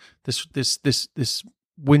 This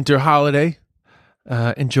winter holiday.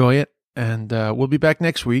 Enjoy it, and we'll be back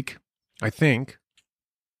next week, I think.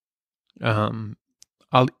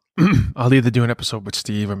 I'll either do an episode with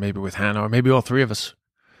Steve, or maybe with Hannah, or maybe all three of us.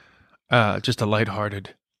 Just a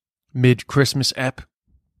lighthearted mid-Christmas ep.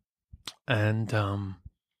 And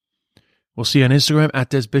we'll see you on Instagram at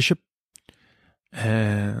Des Bishop.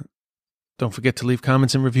 And don't forget to leave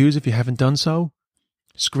comments and reviews if you haven't done so.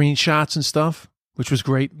 Screenshots and stuff, which was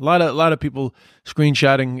great. A lot of people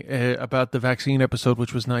screenshotting about the vaccine episode,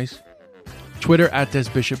 which was nice. Twitter at Des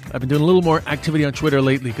Bishop. I've been doing a little more activity on Twitter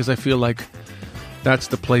lately because I feel like that's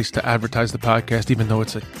the place to advertise the podcast, even though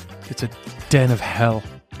it's a den of hell,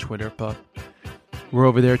 Twitter. But we're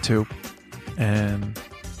over there too, and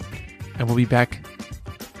we'll be back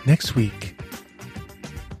next week.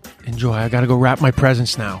 Enjoy. I gotta go wrap my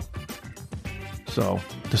presents now, so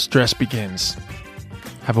the stress begins.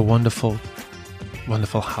 Have a wonderful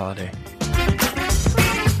holiday.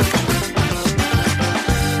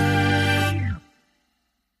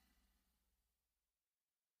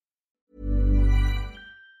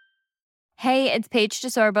 Hey, it's Paige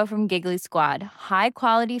DeSorbo from Giggly Squad. High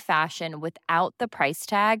quality fashion without the price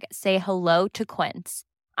tag. Say hello to Quince.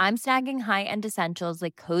 I'm snagging high-end essentials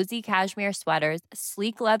like cozy cashmere sweaters,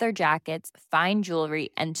 sleek leather jackets, fine jewelry,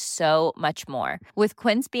 and so much more. With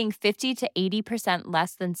Quince being 50 to 80%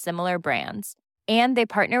 less than similar brands. And they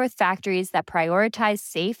partner with factories that prioritize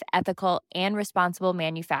safe, ethical, and responsible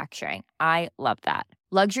manufacturing. I love that.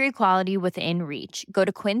 Luxury quality within reach. Go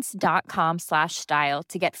to quince.com/style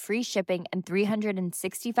to get free shipping and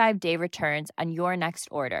 365-day returns on your next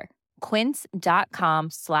order.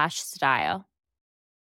 Quince.com/style.